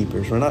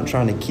gatekeepers. We're not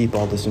trying to keep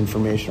all this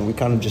information. We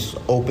kind of just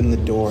open the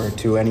door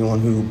to anyone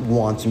who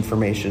wants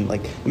information.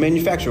 Like the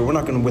manufacturer, we're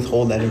not going to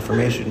withhold that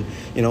information.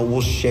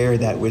 We'll share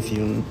that with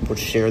you, and we'll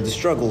share the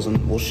struggles,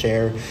 and we'll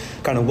share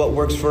kind of what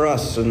works for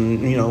us,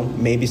 and,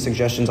 maybe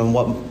suggestions on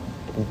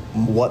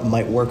what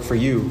might work for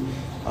you.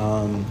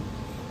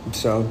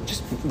 So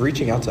just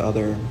reaching out to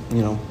other,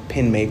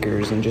 pin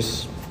makers and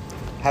just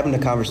having a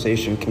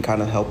conversation can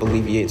kind of help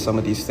alleviate some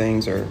of these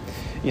things, or,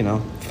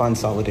 find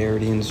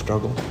solidarity in the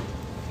struggle.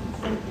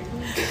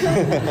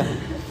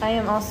 I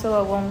am also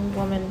a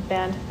one-woman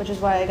band, which is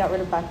why I got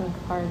rid of backing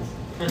cards.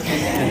 Because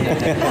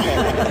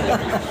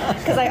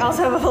I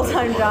also have a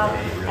full-time job.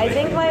 I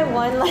think my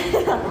one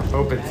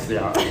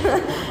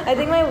I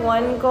think my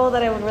one goal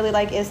that I would really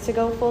like is to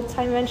go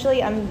full-time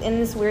eventually. I'm in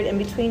this weird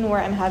in-between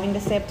where I'm having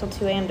to stay up till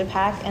 2 a.m. to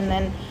pack, and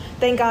then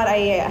thank God I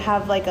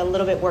have like a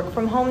little bit work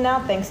from home now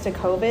thanks to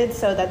COVID,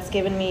 so that's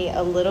given me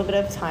a little bit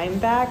of time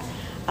back.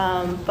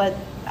 But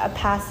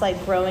past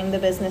like growing the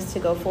business to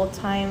go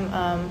full-time,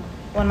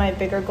 one of my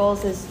bigger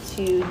goals is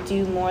to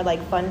do more like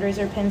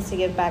fundraiser pins to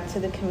give back to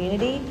the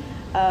community.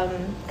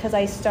 Because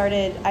I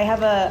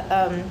have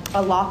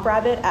a lock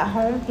rabbit at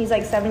home. He's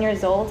like 7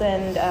 years old,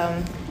 and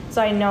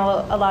so I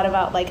know a lot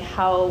about like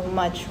how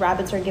much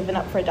rabbits are given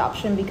up for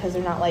adoption because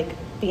they're not like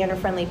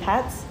beginner-friendly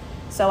pets.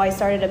 So I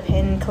started a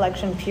pin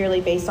collection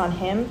purely based on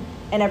him,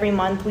 and every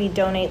month we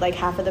donate like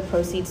half of the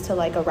proceeds to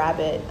like a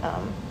rabbit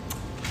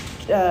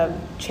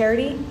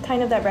charity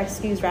kind of that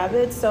rescues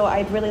rabbits. So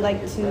I'd really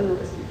like to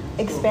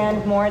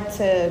expand more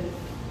to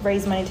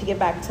raise money to give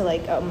back to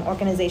like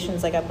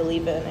organizations like I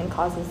believe in and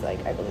causes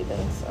like I believe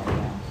in. So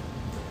yeah.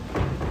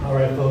 All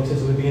right, folks,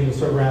 as we begin to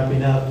start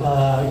wrapping up,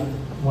 I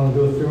want to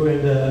go through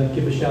and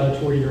give a shout out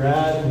to where you're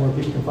at and where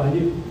people can find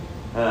you.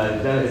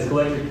 It's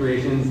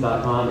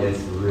collectorcreations.com. It's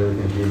really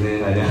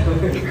confusing, I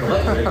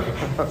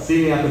know.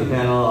 See me after the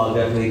panel. I'll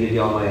definitely give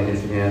you all my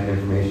Instagram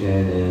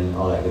information and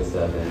all that good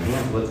stuff. And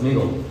yeah, let's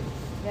mingle.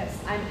 Yes,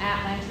 I'm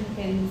at Lantern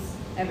Pins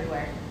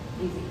everywhere.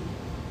 Easy.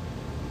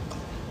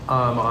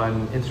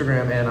 On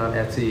Instagram and on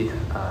Etsy,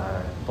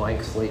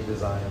 Blank Slate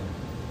Design.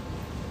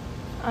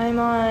 I'm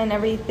on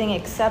everything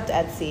except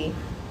Etsy.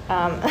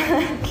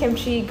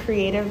 Kimchi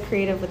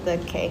Creative with the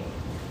K.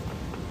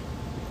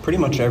 Pretty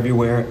much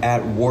everywhere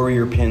at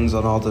Warrior Pins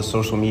on all the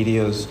social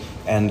medias,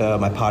 and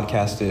my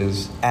podcast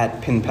is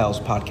at Pin Pals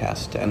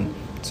Podcast, and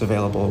it's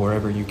available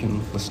wherever you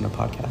can listen to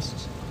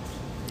podcasts.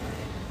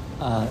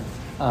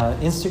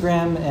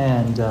 Instagram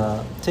and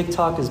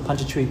TikTok is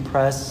Punchachui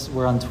Press.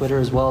 We're on Twitter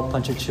as well,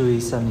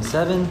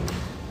 Punchachui77.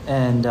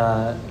 And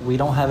we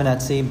don't have an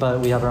Etsy,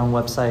 but we have our own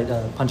website,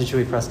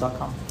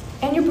 punchachuipress.com.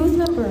 And your booth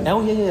number.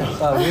 Oh,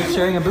 yeah. We're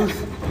sharing a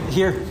booth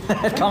here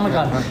at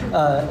Comic-Con,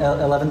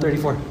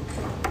 1134.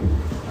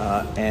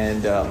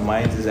 And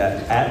mine is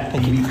at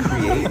BB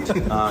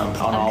Create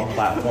on all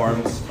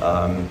platforms,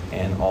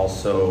 and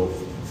also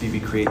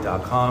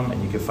bbcreate.com,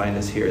 and you can find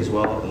us here as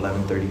well,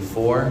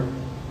 1134.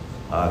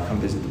 Come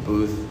visit the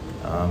booth.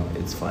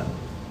 It's fun.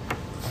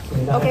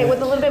 Okay,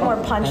 with a little bit more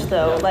punch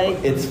though,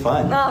 like. It's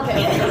fun. Oh,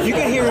 okay. You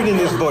can hear it in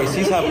his voice.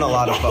 He's having a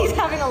lot of fun. He's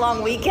having a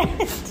long weekend.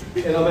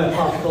 And I'm at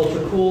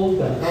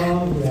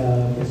popculturecool.com,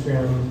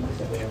 Instagram,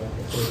 etc.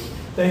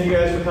 Thank you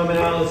guys for coming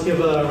out. Let's give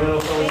a round of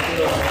applause to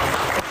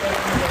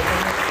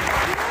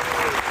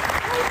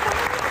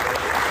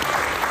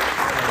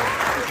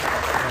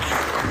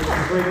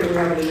It's great that we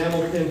have an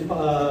enamel pin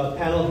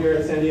panel here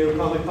at San Diego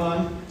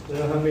Comic-Con. I don't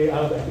know how many, I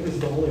think this is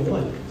the only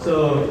one.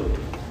 So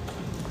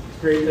it's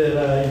great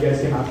that you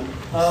guys came out.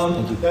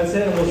 That's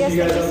it, and we'll see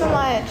you guys Thank you so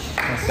much.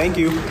 Thank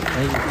you.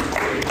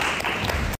 Thank you.